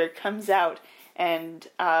figure comes out and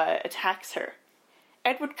attacks her.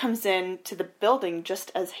 Edward comes in to the building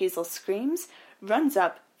just as Hazel screams, runs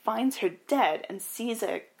up, finds her dead, and sees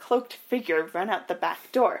a cloaked figure run out the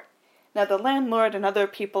back door. Now the landlord and other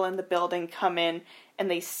people in the building come in, and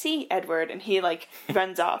they see Edward, and he,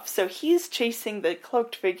 runs off. So he's chasing the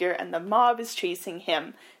cloaked figure, and the mob is chasing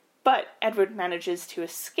him. But Edward manages to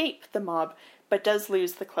escape the mob, but does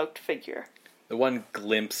lose the cloaked figure. The one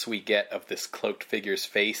glimpse we get of this cloaked figure's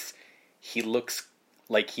face, he looks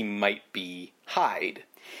like he might be Hyde.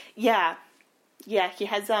 Yeah, he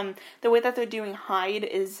has, the way that they're doing Hyde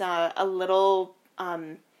is a little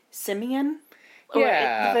simian. Or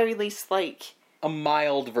at the very least, a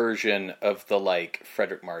mild version of the,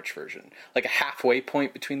 Frederick March version. Like a halfway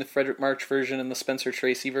point between the Frederick March version and the Spencer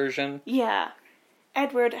Tracy version. Yeah.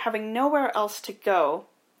 Edward, having nowhere else to go,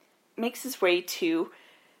 makes his way to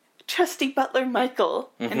trusty butler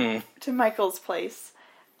Michael, and to Michael's place.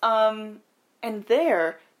 And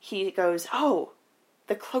there he goes, "Oh,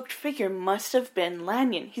 the cloaked figure must have been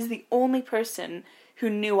Lanyon. He's the only person who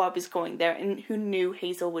knew I was going there and who knew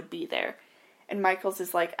Hazel would be there." And Michael's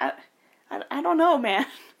is like, I don't know, man.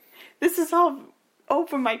 This is all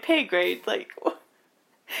over my pay grade.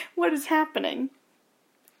 What is happening?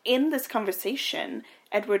 In this conversation,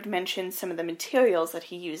 Edward mentions some of the materials that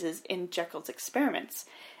he uses in Jekyll's experiments.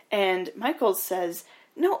 And Michael says,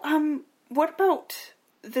 "No, what about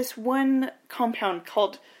this one compound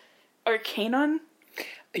called Arcanon?"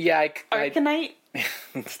 Yeah, Arcanite?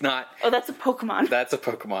 It's not... Oh, that's a Pokemon. That's a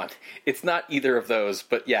Pokemon. It's not either of those,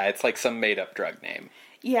 but yeah, it's like some made-up drug name.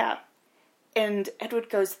 Yeah. And Edward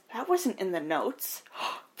goes, "That wasn't in the notes.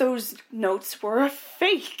 Those notes were a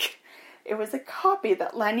fake. It was a copy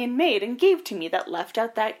that Lanyon made and gave to me that left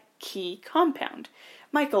out that key compound.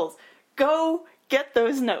 Michaels, go get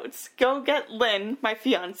those notes. Go get Lynn, my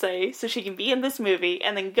fiancée, so she can be in this movie,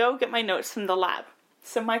 and then go get my notes from the lab."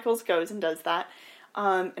 So Michaels goes and does that.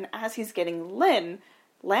 And as he's getting Lynn,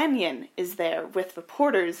 Lanyon is there with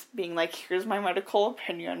reporters being like, "Here's my medical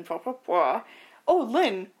opinion, blah, blah, blah. Oh,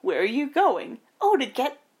 Lynn, where are you going?" "Oh, to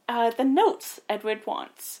get the notes Edward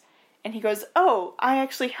wants." And he goes, "Oh, I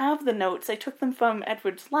actually have the notes. I took them from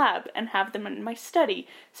Edward's lab and have them in my study,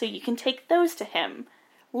 so you can take those to him."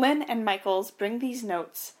 Lynn and Michaels bring these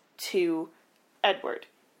notes to Edward,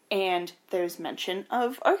 and there's mention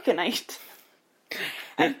of Arcanite.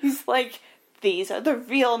 And he's like, "These are the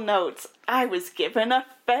real notes. I was given a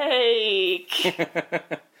fake."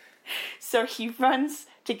 So he runs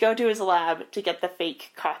to go to his lab to get the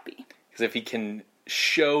fake copy. Because if he can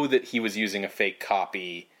show that he was using a fake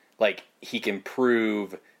copy, he can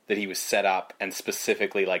prove that he was set up and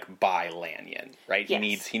specifically, by Lanyon, right?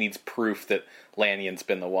 Yes. He needs proof that Lanyon's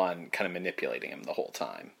been the one kind of manipulating him the whole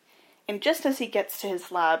time. And just as he gets to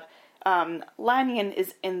his lab, Lanyon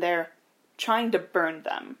is in there trying to burn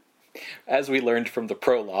them. As we learned from the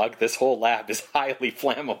prologue, this whole lab is highly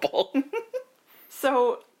flammable.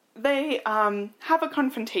 So they have a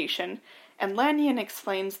confrontation, and Lanyon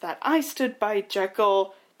explains that "I stood by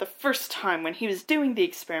Jekyll the first time when he was doing the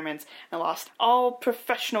experiments and lost all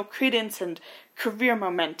professional credence and career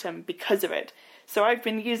momentum because of it. So I've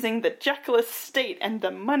been using the Jekyll estate and the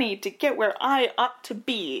money to get where I ought to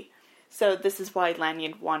be." So this is why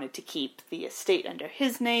Lanyon wanted to keep the estate under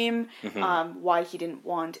his name, why he didn't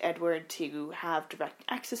want Edward to have direct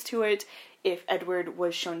access to it. If Edward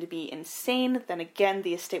was shown to be insane, then again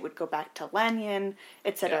the estate would go back to Lanyon,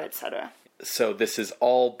 etc., etc. So this has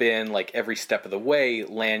all been, every step of the way,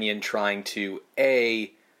 Lanyon trying to,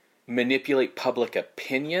 A, manipulate public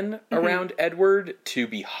opinion around Edward to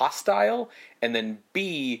be hostile, and then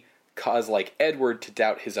B, cause, Edward to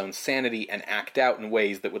doubt his own sanity and act out in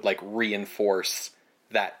ways that would, reinforce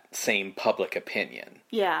that same public opinion.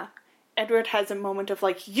 Yeah. Edward has a moment of,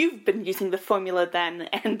 "You've been using the formula then,"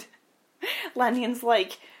 and Lanyon's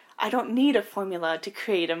like, I don't need a formula to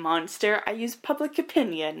create a monster. I use public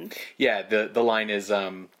opinion. Yeah, the line is,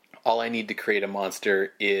 all I need to create a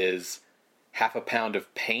monster is half a pound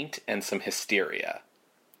of paint and some hysteria.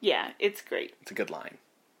 Yeah, it's great. It's a good line.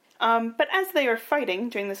 But as they are fighting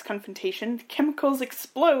during this confrontation, chemicals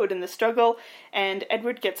explode in the struggle, and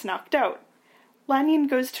Edward gets knocked out. Lanyon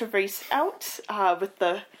goes to race out, with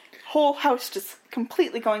the whole house just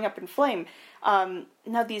completely going up in flame.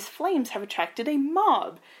 Now these flames have attracted a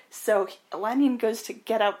mob, so Lanyon goes to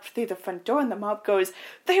get out through the front door, and the mob goes,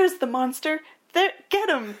 "There's the monster! There, get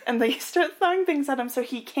him!" And they start throwing things at him, so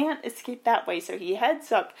he can't escape that way, so he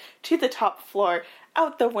heads up to the top floor,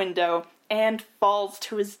 out the window, and falls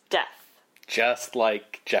to his death. Just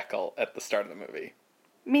like Jekyll at the start of the movie.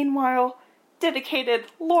 Meanwhile, dedicated,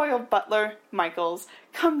 loyal butler, Michaels,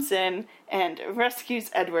 comes in and rescues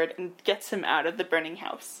Edward and gets him out of the burning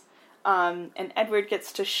house. And Edward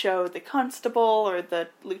gets to show the constable or the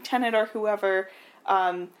lieutenant or whoever,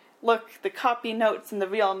 look, the copy notes and the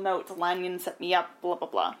real notes, Lanyon set me up, blah, blah,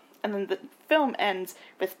 blah. And then the film ends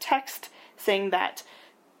with text saying that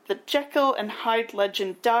the Jekyll and Hyde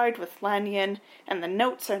legend died with Lanyon, and the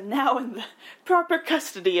notes are now in the proper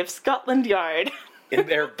custody of Scotland Yard. In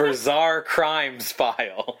their bizarre crimes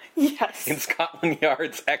file. Yes. In Scotland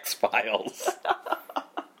Yard's X-Files.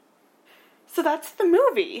 So that's the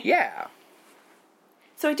movie. Yeah.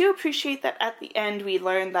 So I do appreciate that at the end we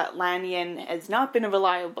learn that Lanyon has not been a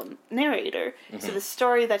reliable narrator. Mm-hmm. So the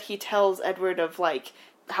story that he tells Edward of, like,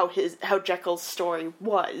 how Jekyll's story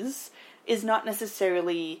was is not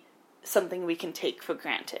necessarily something we can take for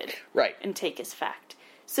granted. Right. And take as fact.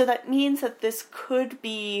 So that means that this could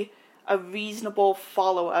be a reasonable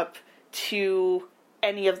follow-up to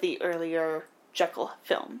any of the earlier Jekyll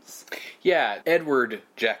films. Yeah, Edward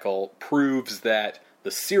Jekyll proves that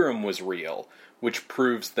the serum was real, which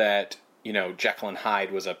proves that, you know, Jekyll and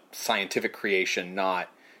Hyde was a scientific creation, not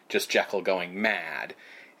just Jekyll going mad.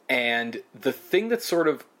 And the thing that's sort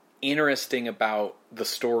of interesting about the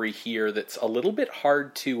story here that's a little bit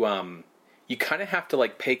hard to, you kind of have to,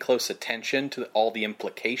 like, pay close attention to all the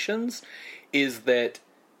implications, is that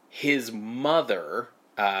his mother,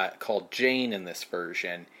 called Jane in this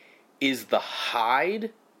version, is the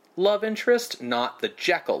Hyde love interest, not the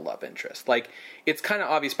Jekyll love interest. Like, it's kind of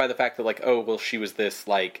obvious by the fact that, like, oh, well, she was this,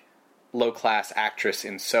 like, low-class actress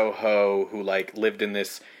in Soho who, like, lived in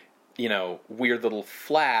this, you know, weird little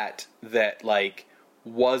flat that, like,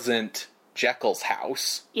 wasn't Jekyll's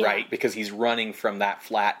house, yeah. Right? Because he's running from that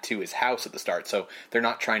flat to his house at the start. So they're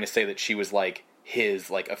not trying to say that she was, like, his,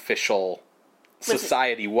 like, official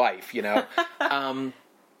society wife, you know?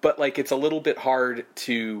 But, like, it's a little bit hard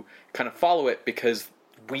to kind of follow it because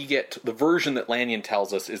we get the version that Lanyon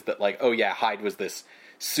tells us is that, like, oh yeah, Hyde was this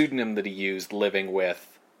pseudonym that he used living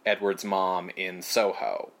with Edward's mom in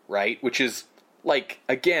Soho, right? Which is, like,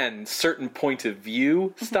 again, certain point of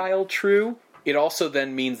view style true. It also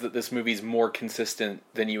then means that this movie's more consistent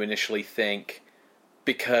than you initially think,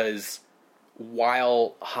 because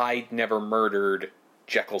while Hyde never murdered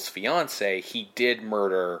Jekyll's fiancée, he did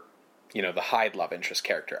murder, you know, the Hyde love interest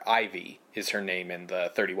character. Ivy is her name in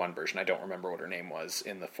the 31 version. I don't remember what her name was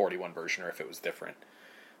in the 41 version or if it was different.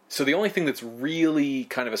 So the only thing that's really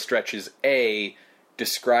kind of a stretch is A,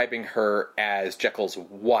 describing her as Jekyll's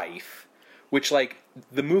wife, which, like,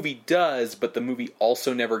 the movie does, but the movie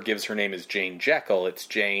also never gives her name as Jane Jekyll. It's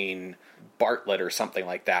Jane Bartlett or something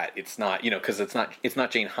like that. It's not, you know, because it's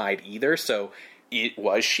not Jane Hyde either. So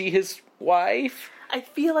was she his wife? I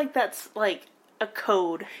feel like that's, like, a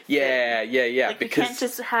code. Yeah. Like, because we can't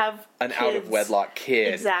just have an kids. out-of-wedlock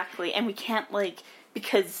kid. Exactly. And we can't, like,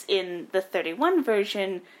 because in the 31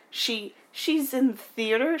 version, she's in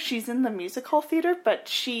theater, she's in the musical theater, but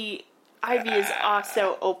Ivy is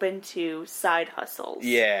also open to side hustles.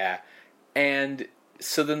 Yeah. And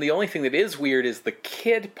so then the only thing that is weird is the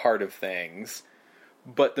kid part of things,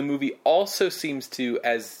 but the movie also seems to,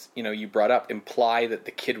 as, you know, you brought up, imply that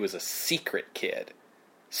the kid was a secret kid.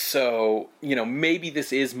 So, you know, maybe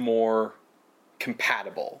this is more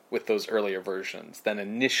compatible with those earlier versions than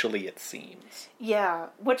initially it seems. Yeah,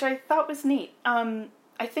 which I thought was neat.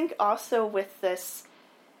 I think also with this,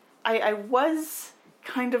 I was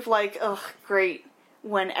kind of like, oh, great,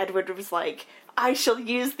 when Edward was like, I shall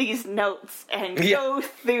use these notes and go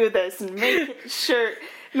through this and make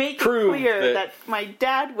it clear that my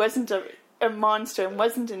dad wasn't a monster and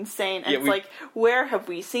wasn't insane. And it's like, where have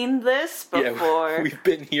we seen this before? Yeah, we've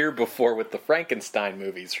been here before with the Frankenstein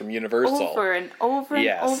movies from Universal. Over and over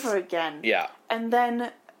and over again. Yeah. And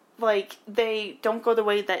then, like, they don't go the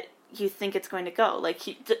way that you think it's going to go. Like,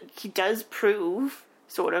 he does prove,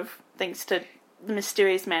 sort of, thanks to the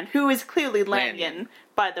mysterious man, who is clearly Lanyon, Lanyon.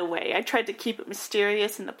 by the way. I tried to keep it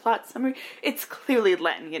mysterious in the plot summary. It's clearly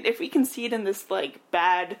Lanyon. If we can see it in this, like,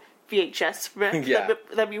 bad VHS rip Yeah.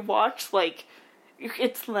 that we watch, like,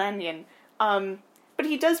 it's Lanyon. But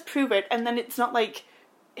he does prove it, and then it's not like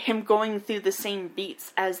him going through the same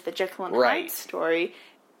beats as the Jekyll and Right. Hyde story.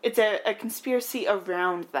 It's a conspiracy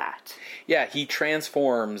around that. Yeah, he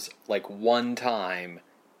transforms, like, one time,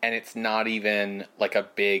 and it's not even, like, a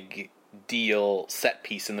big deal set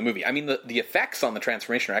piece in the movie. I mean, the effects on the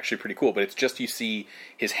transformation are actually pretty cool, but it's just you see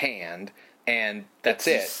his hand, and that's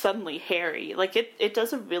It's it. just suddenly hairy. Like, it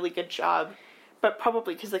does a really good job, but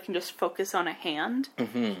probably because they can just focus on a hand.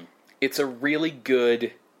 It's a really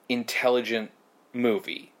good, intelligent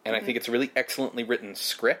movie, and I think it's a really excellently written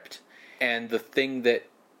script, and the thing that,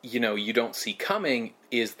 you know, you don't see coming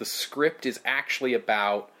is the script is actually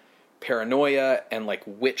about paranoia and, like,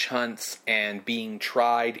 witch hunts and being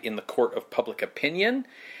tried in the court of public opinion,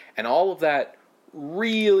 and all of that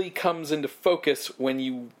really comes into focus when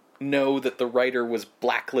you know that the writer was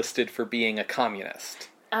blacklisted for being a communist.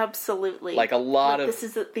 Absolutely. Like, a lot of... This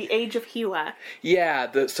is the age of HUAC.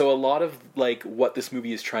 Yeah, so a lot of, like, what this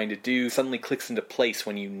movie is trying to do suddenly clicks into place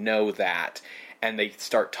when you know that, and they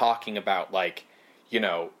start talking about, like, you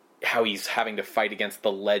know, how he's having to fight against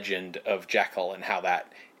the legend of Jekyll and how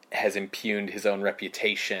that has impugned his own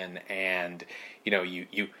reputation, and, you know,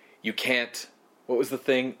 you can't... What was the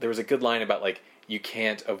thing? There was a good line about, like, you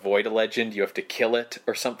can't avoid a legend, you have to kill it,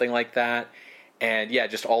 or something like that. And, yeah,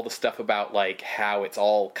 just all the stuff about, like, how it's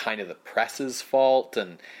all kind of the press's fault,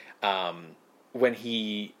 and when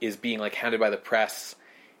he is being, like, hounded by the press,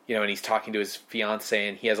 you know, and he's talking to his fiancée,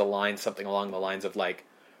 and he has a line, something along the lines of, like,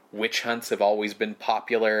 witch hunts have always been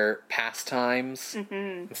popular pastimes,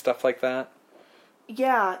 and stuff like that.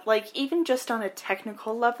 Yeah, like, even just on a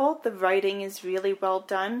technical level, the writing is really well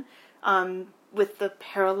done, with the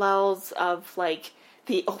parallels of, like,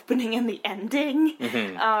 the opening and the ending.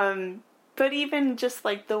 But even just,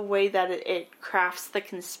 like, the way that it crafts the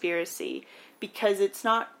conspiracy, because it's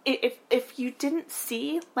not... If you didn't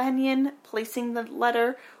see Lanyon placing the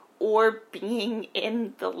letter or being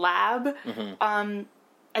in the lab,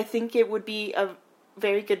 I think it would be a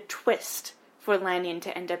very good twist for Lanyon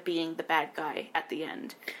to end up being the bad guy at the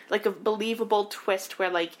end. Like, a believable twist where,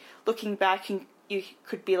 like, looking back, you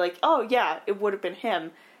could be like, oh, yeah, it would have been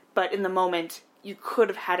him. But in the moment, you could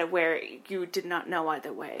have had it where you did not know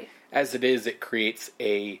either way. As it is, it creates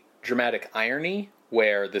a dramatic irony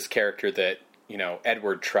where this character that, you know,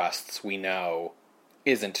 Edward trusts, we know,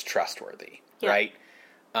 isn't trustworthy, right?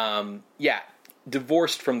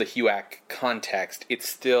 Divorced from the HUAC context, it's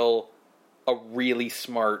still a really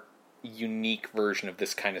smart, unique version of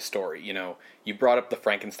this kind of story. You know, you brought up the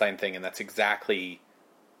Frankenstein thing, and that's exactly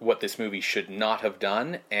what this movie should not have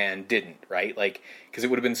done and didn't, right? Like, because it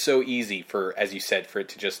would have been so easy for, as you said, for it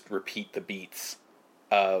to just repeat the beats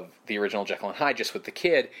of the original Jekyll and Hyde just with the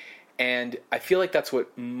kid. And I feel like that's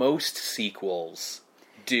what most sequels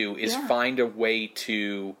do, is find a way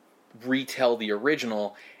to retell the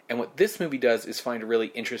original. And what this movie does is find a really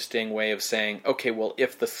interesting way of saying, okay, well,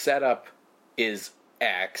 if the setup is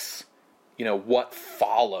X, you know, what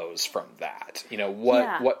follows from that? You know,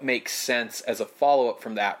 what makes sense as a follow-up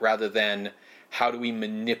from that, rather than how do we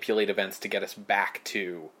manipulate events to get us back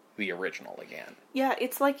to the original again? Yeah,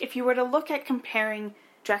 it's like if you were to look at comparing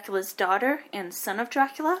Dracula's daughter and Son of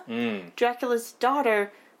Dracula, Dracula's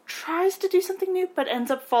daughter tries to do something new, but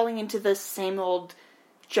ends up falling into the same old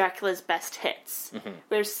Dracula's best hits.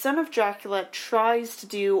 Whereas Son of Dracula tries to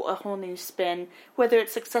do a whole new spin. Whether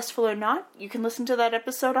it's successful or not, you can listen to that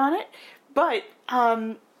episode on it. But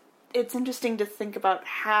it's interesting to think about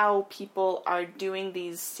how people are doing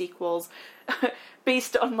these sequels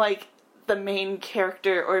based on, like, the main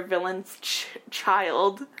character or villain's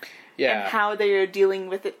child. Yeah. And how they are dealing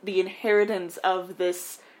with the inheritance of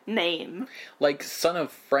this name. Like, Son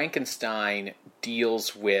of Frankenstein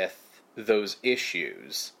deals with those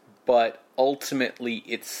issues, but ultimately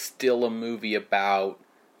it's still a movie about,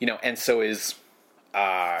 you know, and so is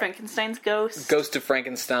Frankenstein's Ghost. Ghost of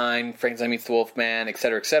Frankenstein, Frankenstein Meets the Wolfman,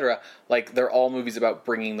 etc., etc. Like, they're all movies about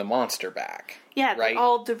bringing the monster back. Yeah, right? They're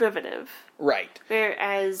all derivative. Right.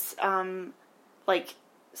 Whereas, like,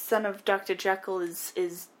 Son of Dr. Jekyll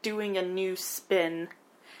is doing a new spin.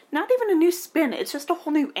 Not even a new spin, it's just a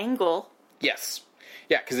whole new angle. Yes.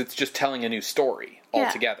 Yeah, because it's just telling a new story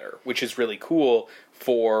altogether, which is really cool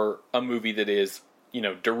for a movie that is, you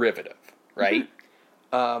know, derivative, right?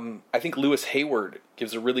 I think Lewis Hayward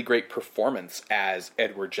gives a really great performance as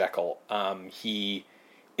Edward Jekyll. He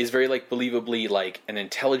is very, like, believably, like, an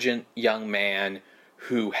intelligent young man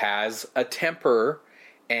who has a temper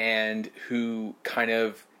and who kind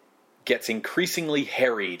of gets increasingly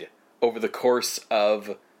harried over the course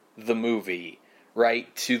of the movie,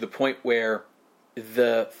 right? To the point where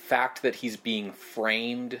the fact that he's being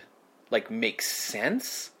framed, like, makes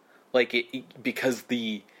sense. Like, because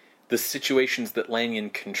the situations that Lanyon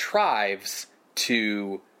contrives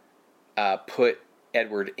to put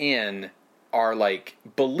Edward in are, like,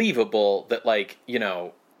 believable, that, like, you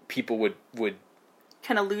know, people would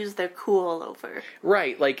kind of lose their cool over.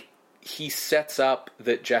 Right, like, he sets up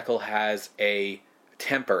that Jekyll has a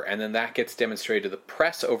temper, and then that gets demonstrated to the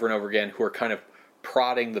press over and over again, who are kind of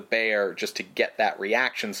prodding the bear just to get that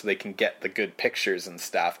reaction so they can get the good pictures and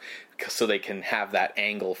stuff, so they can have that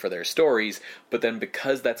angle for their stories. But then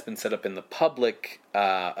because that's been set up in the public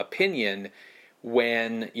opinion,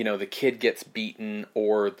 when, you know, the kid gets beaten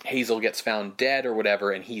or Hazel gets found dead or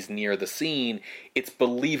whatever and he's near the scene, it's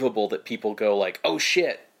believable that people go like, oh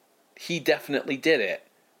shit, he definitely did it,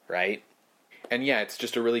 right? And yeah, it's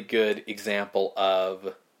just a really good example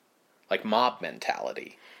of, like, mob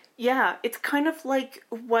mentality. Yeah, it's kind of like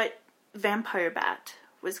what Vampire Bat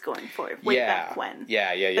was going for way back when.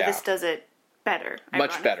 Yeah. But this does it better.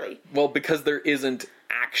 Much better. Well, because there isn't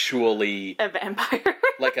actually a vampire.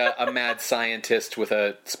 like a mad scientist with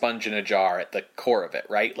a sponge in a jar at the core of it,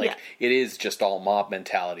 right? Like, It is just all mob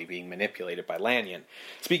mentality being manipulated by Lanyon.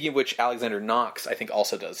 Speaking of which, Alexander Knox, I think,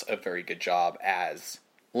 also does a very good job as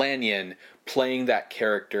Lanyon, playing that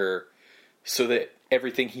character so that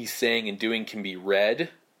everything he's saying and doing can be read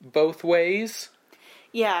both ways.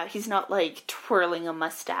 Yeah, he's not, like, twirling a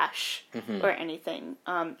mustache or anything.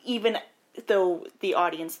 Even though the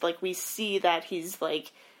audience, like, we see that he's,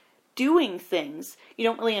 like, doing things. You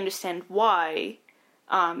don't really understand why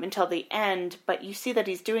until the end, but you see that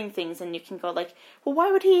he's doing things and you can go, like, well,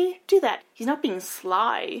 why would he do that? He's not being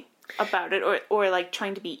sly about it or like,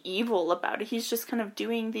 trying to be evil about it. He's just kind of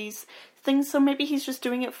doing these things, so maybe he's just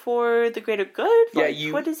doing it for the greater good? Like,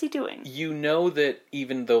 what is he doing? You know that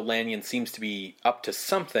even though Lanyon seems to be up to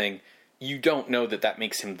something, you don't know that that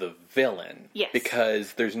makes him the villain. Yes.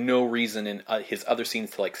 Because there's no reason in his other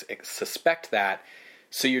scenes to, like, suspect that.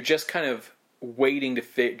 So you're just kind of waiting to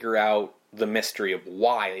figure out the mystery of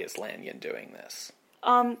why is Lanyon doing this.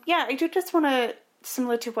 Yeah, I do just want to,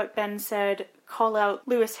 similar to what Ben said, call out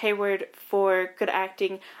Lewis Hayward for good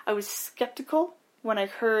acting. I was skeptical when I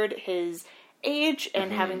heard his age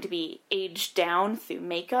and having to be aged down through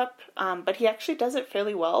makeup, but he actually does it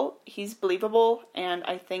fairly well. He's believable, and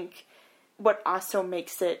I think what also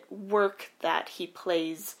makes it work that he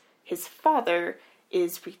plays his father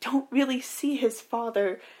is we don't really see his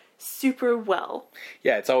father super well.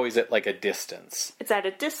 Yeah, it's always at, like, a distance. It's at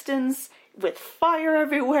a distance, with fire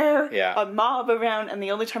everywhere, a mob around, and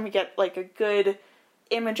the only time we get, like, a good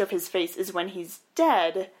image of his face is when he's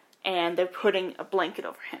dead, and they're putting a blanket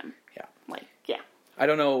over him. Yeah. Like, yeah. I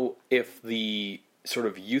don't know if the sort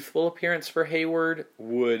of youthful appearance for Hayward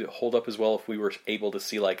would hold up as well if we were able to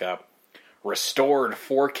see, like, a restored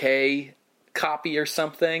 4K copy or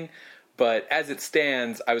something, but as it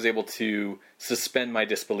stands, I was able to suspend my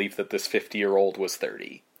disbelief that this 50-year-old was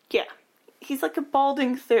 30. Yeah. He's like a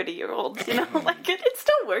balding 30-year-old, you know? Like, it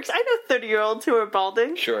still works. I know 30-year-olds who are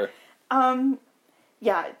balding. Sure.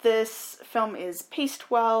 Yeah, this film is paced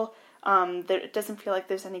well. It doesn't feel like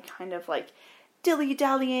there's any kind of, like,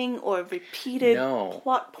 dilly-dallying or repeated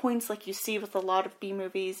plot points like you see with a lot of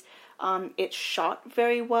B-movies. It's shot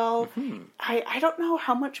very well. I don't know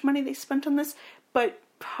how much money they spent on this, but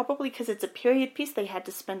probably because it's a period piece, they had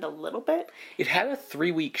to spend a little bit. It had a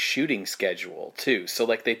 3-week shooting schedule, too, so,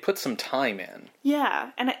 like, they put some time in.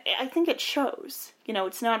 Yeah, and I think it shows. You know,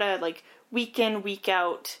 it's not a, like, week in, week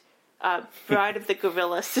out Bride of the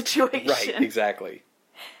Gorilla situation. Right, exactly.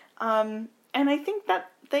 And I think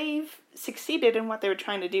that they've succeeded in what they were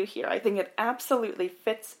trying to do here. I think it absolutely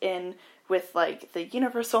fits in with, like, the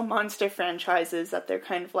Universal Monster franchises that they're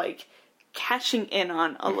kind of, like, cashing in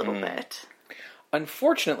on a little bit.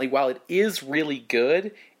 Unfortunately, while it is really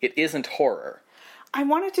good, it isn't horror. I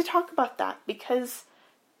wanted to talk about that because,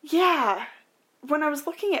 yeah, when I was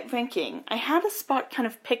looking at ranking, I had a spot kind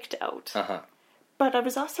of picked out. But I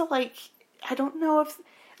was also like, I don't know if,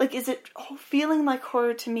 like, is it feeling like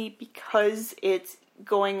horror to me because it's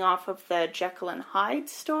going off of the Jekyll and Hyde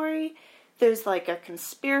story? There's, like, a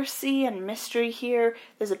conspiracy and mystery here.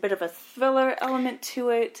 There's a bit of a thriller element to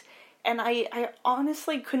it. And I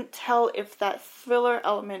honestly couldn't tell if that thriller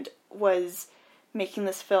element was making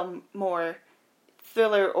this film more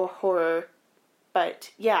thriller or horror. But,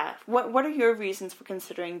 yeah, what are your reasons for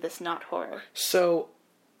considering this not horror? So,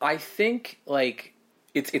 I think, like,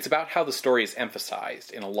 it's about how the story is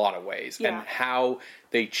emphasized in a lot of ways, Yeah. and how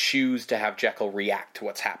they choose to have Jekyll react to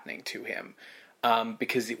what's happening to him.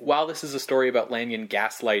 Because while this is a story about Lanyon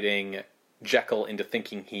gaslighting Jekyll into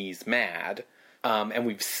thinking he's mad, and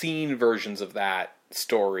we've seen versions of that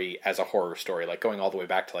story as a horror story, like going all the way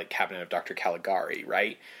back to like Cabinet of Dr. Caligari,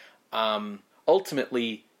 right?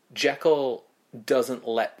 Ultimately, Jekyll doesn't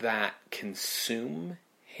let that consume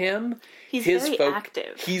him. He's very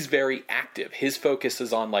active. He's very active. His focus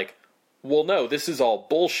is on like, well, no, this is all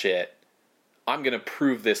bullshit. I'm going to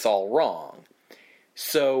prove this all wrong.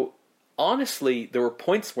 So, honestly, there were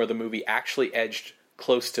points where the movie actually edged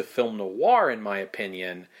close to film noir, in my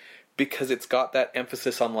opinion, because it's got that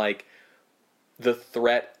emphasis on like the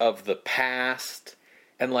threat of the past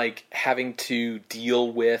and like having to deal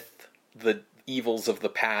with the evils of the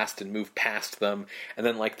past and move past them, and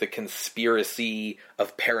then like the conspiracy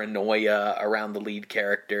of paranoia around the lead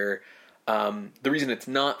character. The reason it's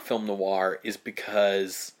not film noir is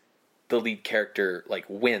because the lead character like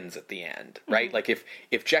wins at the end, right? Mm-hmm. Like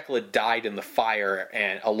if Jekyll had died in the fire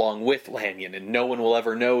and along with Lanyon and no one will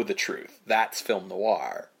ever know the truth, that's film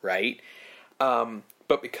noir, right?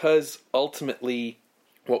 But because ultimately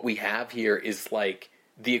what we have here is like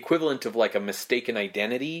the equivalent of like a mistaken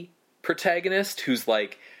identity protagonist who's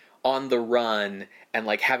like on the run and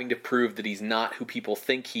like having to prove that he's not who people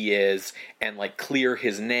think he is and like clear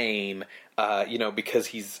his name, because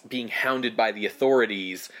he's being hounded by the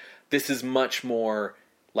authorities. This is much more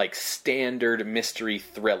like standard mystery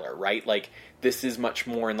thriller, right? Like this is much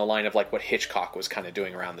more in the line of like what Hitchcock was kind of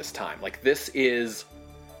doing around this time. Like this is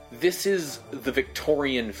the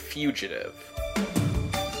Victorian fugitive.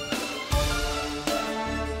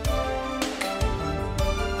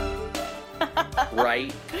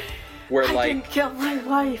 Right? Where I like didn't kill my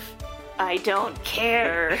wife. I don't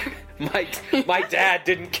care. my dad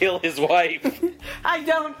didn't kill his wife. I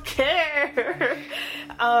don't care.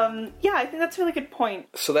 Yeah, I think that's a really good point.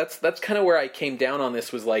 So that's kind of where I came down on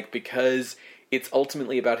this, was like, because it's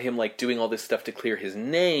ultimately about him like doing all this stuff to clear his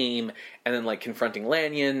name and then like confronting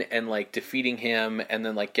Lanyon and like defeating him and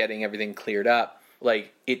then like getting everything cleared up.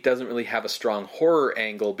 Like it doesn't really have a strong horror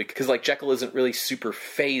angle because like Jekyll isn't really super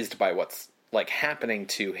fazed by what's like happening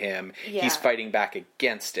to him. Yeah. He's fighting back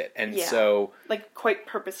against it. And so like quite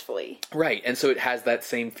purposefully. Right. And so it has that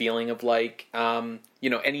same feeling of like,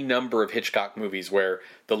 any number of Hitchcock movies where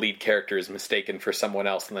the lead character is mistaken for someone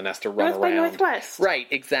else and then has to run North by around. Northwest. Right,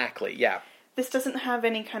 exactly. Yeah. This doesn't have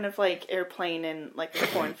any kind of like airplane in like the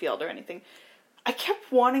cornfield or anything. I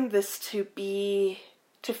kept wanting this to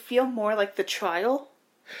feel more like The Trial.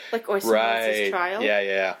 Like Orson Welles' Trial.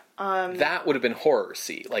 Yeah. That would have been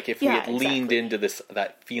horror-y. Like if we had leaned into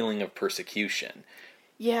that feeling of persecution.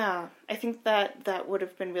 Yeah, I think that would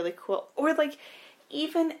have been really cool. Or like,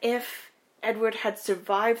 even if Edward had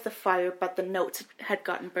survived the fire, but the notes had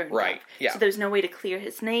gotten burned right, up. Yeah. So there's no way to clear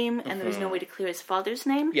his name, and there's no way to clear his father's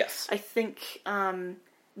name. Yes. I think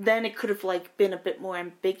then it could have like been a bit more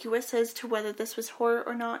ambiguous as to whether this was horror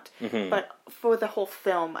or not. Mm-hmm. But for the whole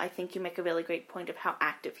film, I think you make a really great point of how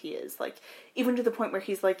active he is. Like, even to the point where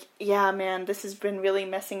he's like, yeah, man, this has been really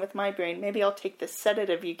messing with my brain. Maybe I'll take this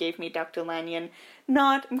sedative you gave me, Dr. Lanyon.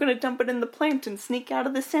 Not, I'm going to dump it in the plant and sneak out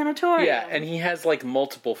of the sanatorium. Yeah, and he has like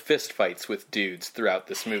multiple fist fights with dudes throughout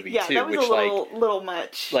this movie too. Yeah, that was a little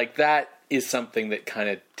much. Like, that is something that kind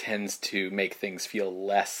of tends to make things feel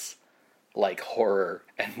less like horror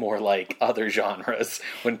and more like other genres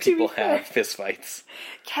when people have fist fights.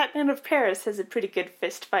 Catman of Paris has a pretty good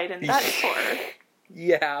fist fight, and that's horror.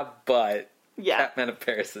 Yeah, but Catman of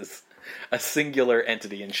Paris is a singular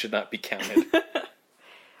entity and should not be counted.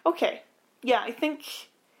 Okay. Yeah, I think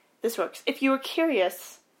this works. If you were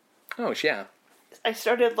curious... Oh, yeah. I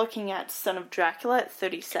started looking at Son of Dracula at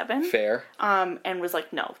 37. Fair. And was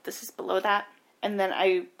like, no, this is below that. And then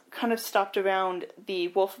I kind of stopped around The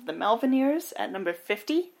Wolf of the Malvineers at number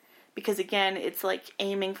 50, because again, it's like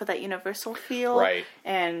aiming for that universal feel. Right.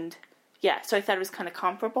 And yeah, so I thought it was kind of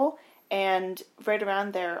comparable. And right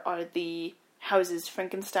around there are the houses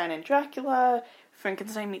Frankenstein and Dracula,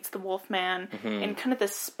 Frankenstein meets the Wolfman, and kind of the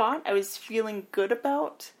spot I was feeling good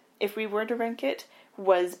about, if we were to rank it,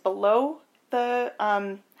 was below the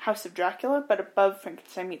House of Dracula, but above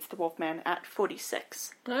Frankenstein meets the Wolfman at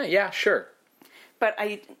 46. Yeah, sure. But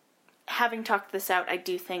having talked this out, I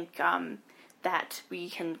do think that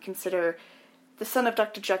we can consider The Son of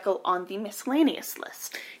Dr. Jekyll on the miscellaneous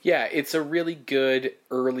list. Yeah, it's a really good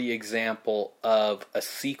early example of a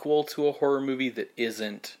sequel to a horror movie that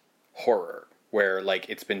isn't horror, where like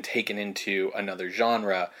it's been taken into another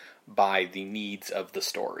genre by the needs of the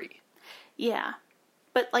story. Yeah,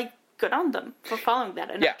 but like good on them for following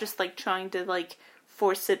that and not just like trying to like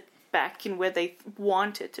force it back in where they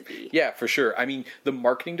want it to be. Yeah, for sure. I mean, the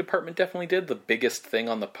marketing department definitely did. The biggest thing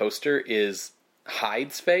on the poster is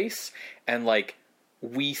Hyde's face, and like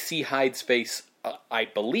we see Hyde's face, I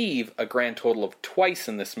believe, a grand total of twice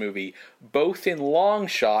in this movie, both in long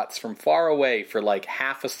shots from far away for like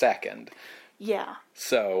half a second. Yeah.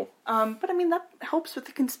 So. But I mean, that helps with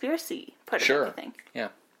the conspiracy part of everything. Yeah.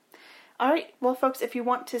 Alright, well folks, if you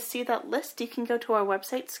want to see that list, you can go to our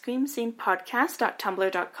website,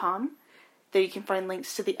 screamscenepodcast.tumblr.com. There you can find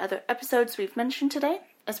links to the other episodes we've mentioned today,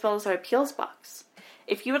 as well as our appeals box.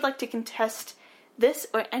 If you would like to contest this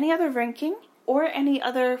or any other ranking, or any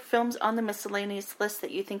other films on the miscellaneous list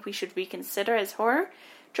that you think we should reconsider as horror,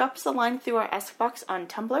 drop us a line through our Ask box on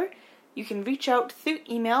Tumblr. You can reach out through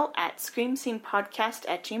email at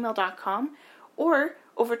screamscenepodcast@gmail.com or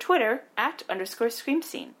over Twitter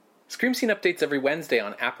 @_screamscene. Scream Scene updates every Wednesday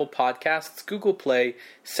on Apple Podcasts, Google Play,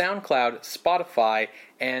 SoundCloud, Spotify,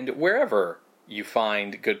 and wherever you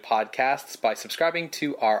find good podcasts by subscribing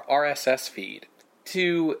to our RSS feed.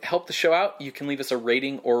 To help the show out, you can leave us a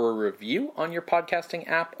rating or a review on your podcasting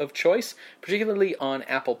app of choice, particularly on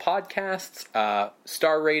Apple Podcasts.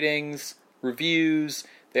 Star ratings, reviews,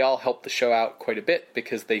 they all help the show out quite a bit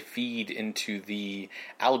because they feed into the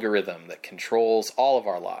algorithm that controls all of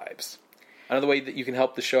our lives. Another way that you can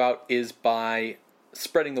help the show out is by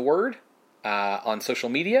spreading the word on social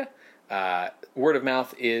media. Word of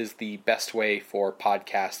mouth is the best way for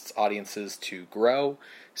podcasts' audiences to grow.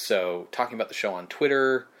 So talking about the show on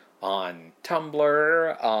Twitter, on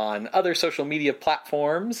Tumblr, on other social media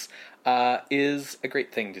platforms is a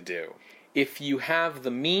great thing to do. If you have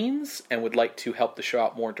the means and would like to help the show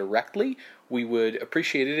out more directly, we would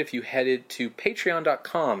appreciate it if you headed to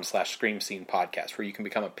patreon.com/ScreamScenePodcast, where you can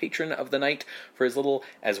become a patron of the night for as little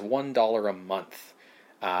as $1 a month.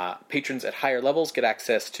 Patrons at higher levels get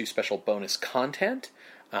access to special bonus content,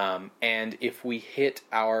 and if we hit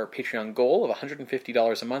our Patreon goal of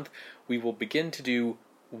 $150 a month, we will begin to do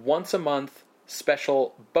once a month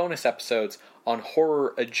special bonus episodes on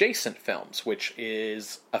horror-adjacent films, which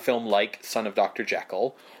is a film like Son of Dr.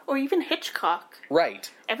 Jekyll. Or even Hitchcock.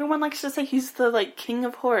 Right. Everyone likes to say he's the, king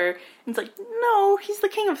of horror. And it's like, no, he's the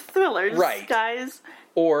king of thrillers, right, guys.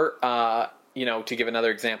 Or, to give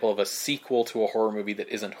another example of a sequel to a horror movie that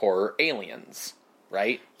isn't horror, Aliens,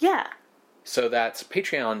 right? Yeah. So that's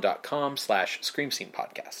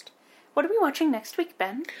patreon.com/ScreamScenePodcast. What are we watching next week,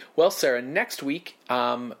 Ben? Well, Sarah, next week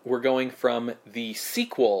we're going from the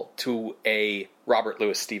sequel to a Robert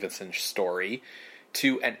Louis Stevenson story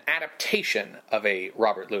to an adaptation of a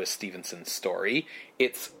Robert Louis Stevenson story.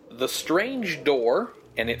 It's The Strange Door,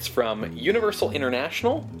 and it's from Universal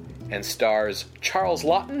International and stars Charles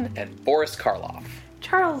Laughton and Boris Karloff.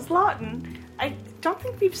 Charles Laughton? I don't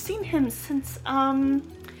think we've seen him since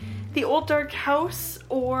The Old Dark House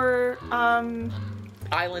or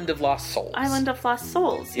Island of Lost Souls. Island of Lost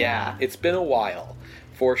Souls, yeah. It's been a while,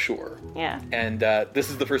 for sure. Yeah. And this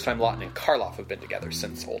is the first time Laughton and Karloff have been together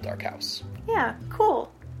since Old Dark House. Yeah,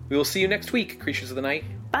 cool. We will see you next week, Creatures of the Night.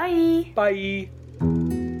 Bye. Bye.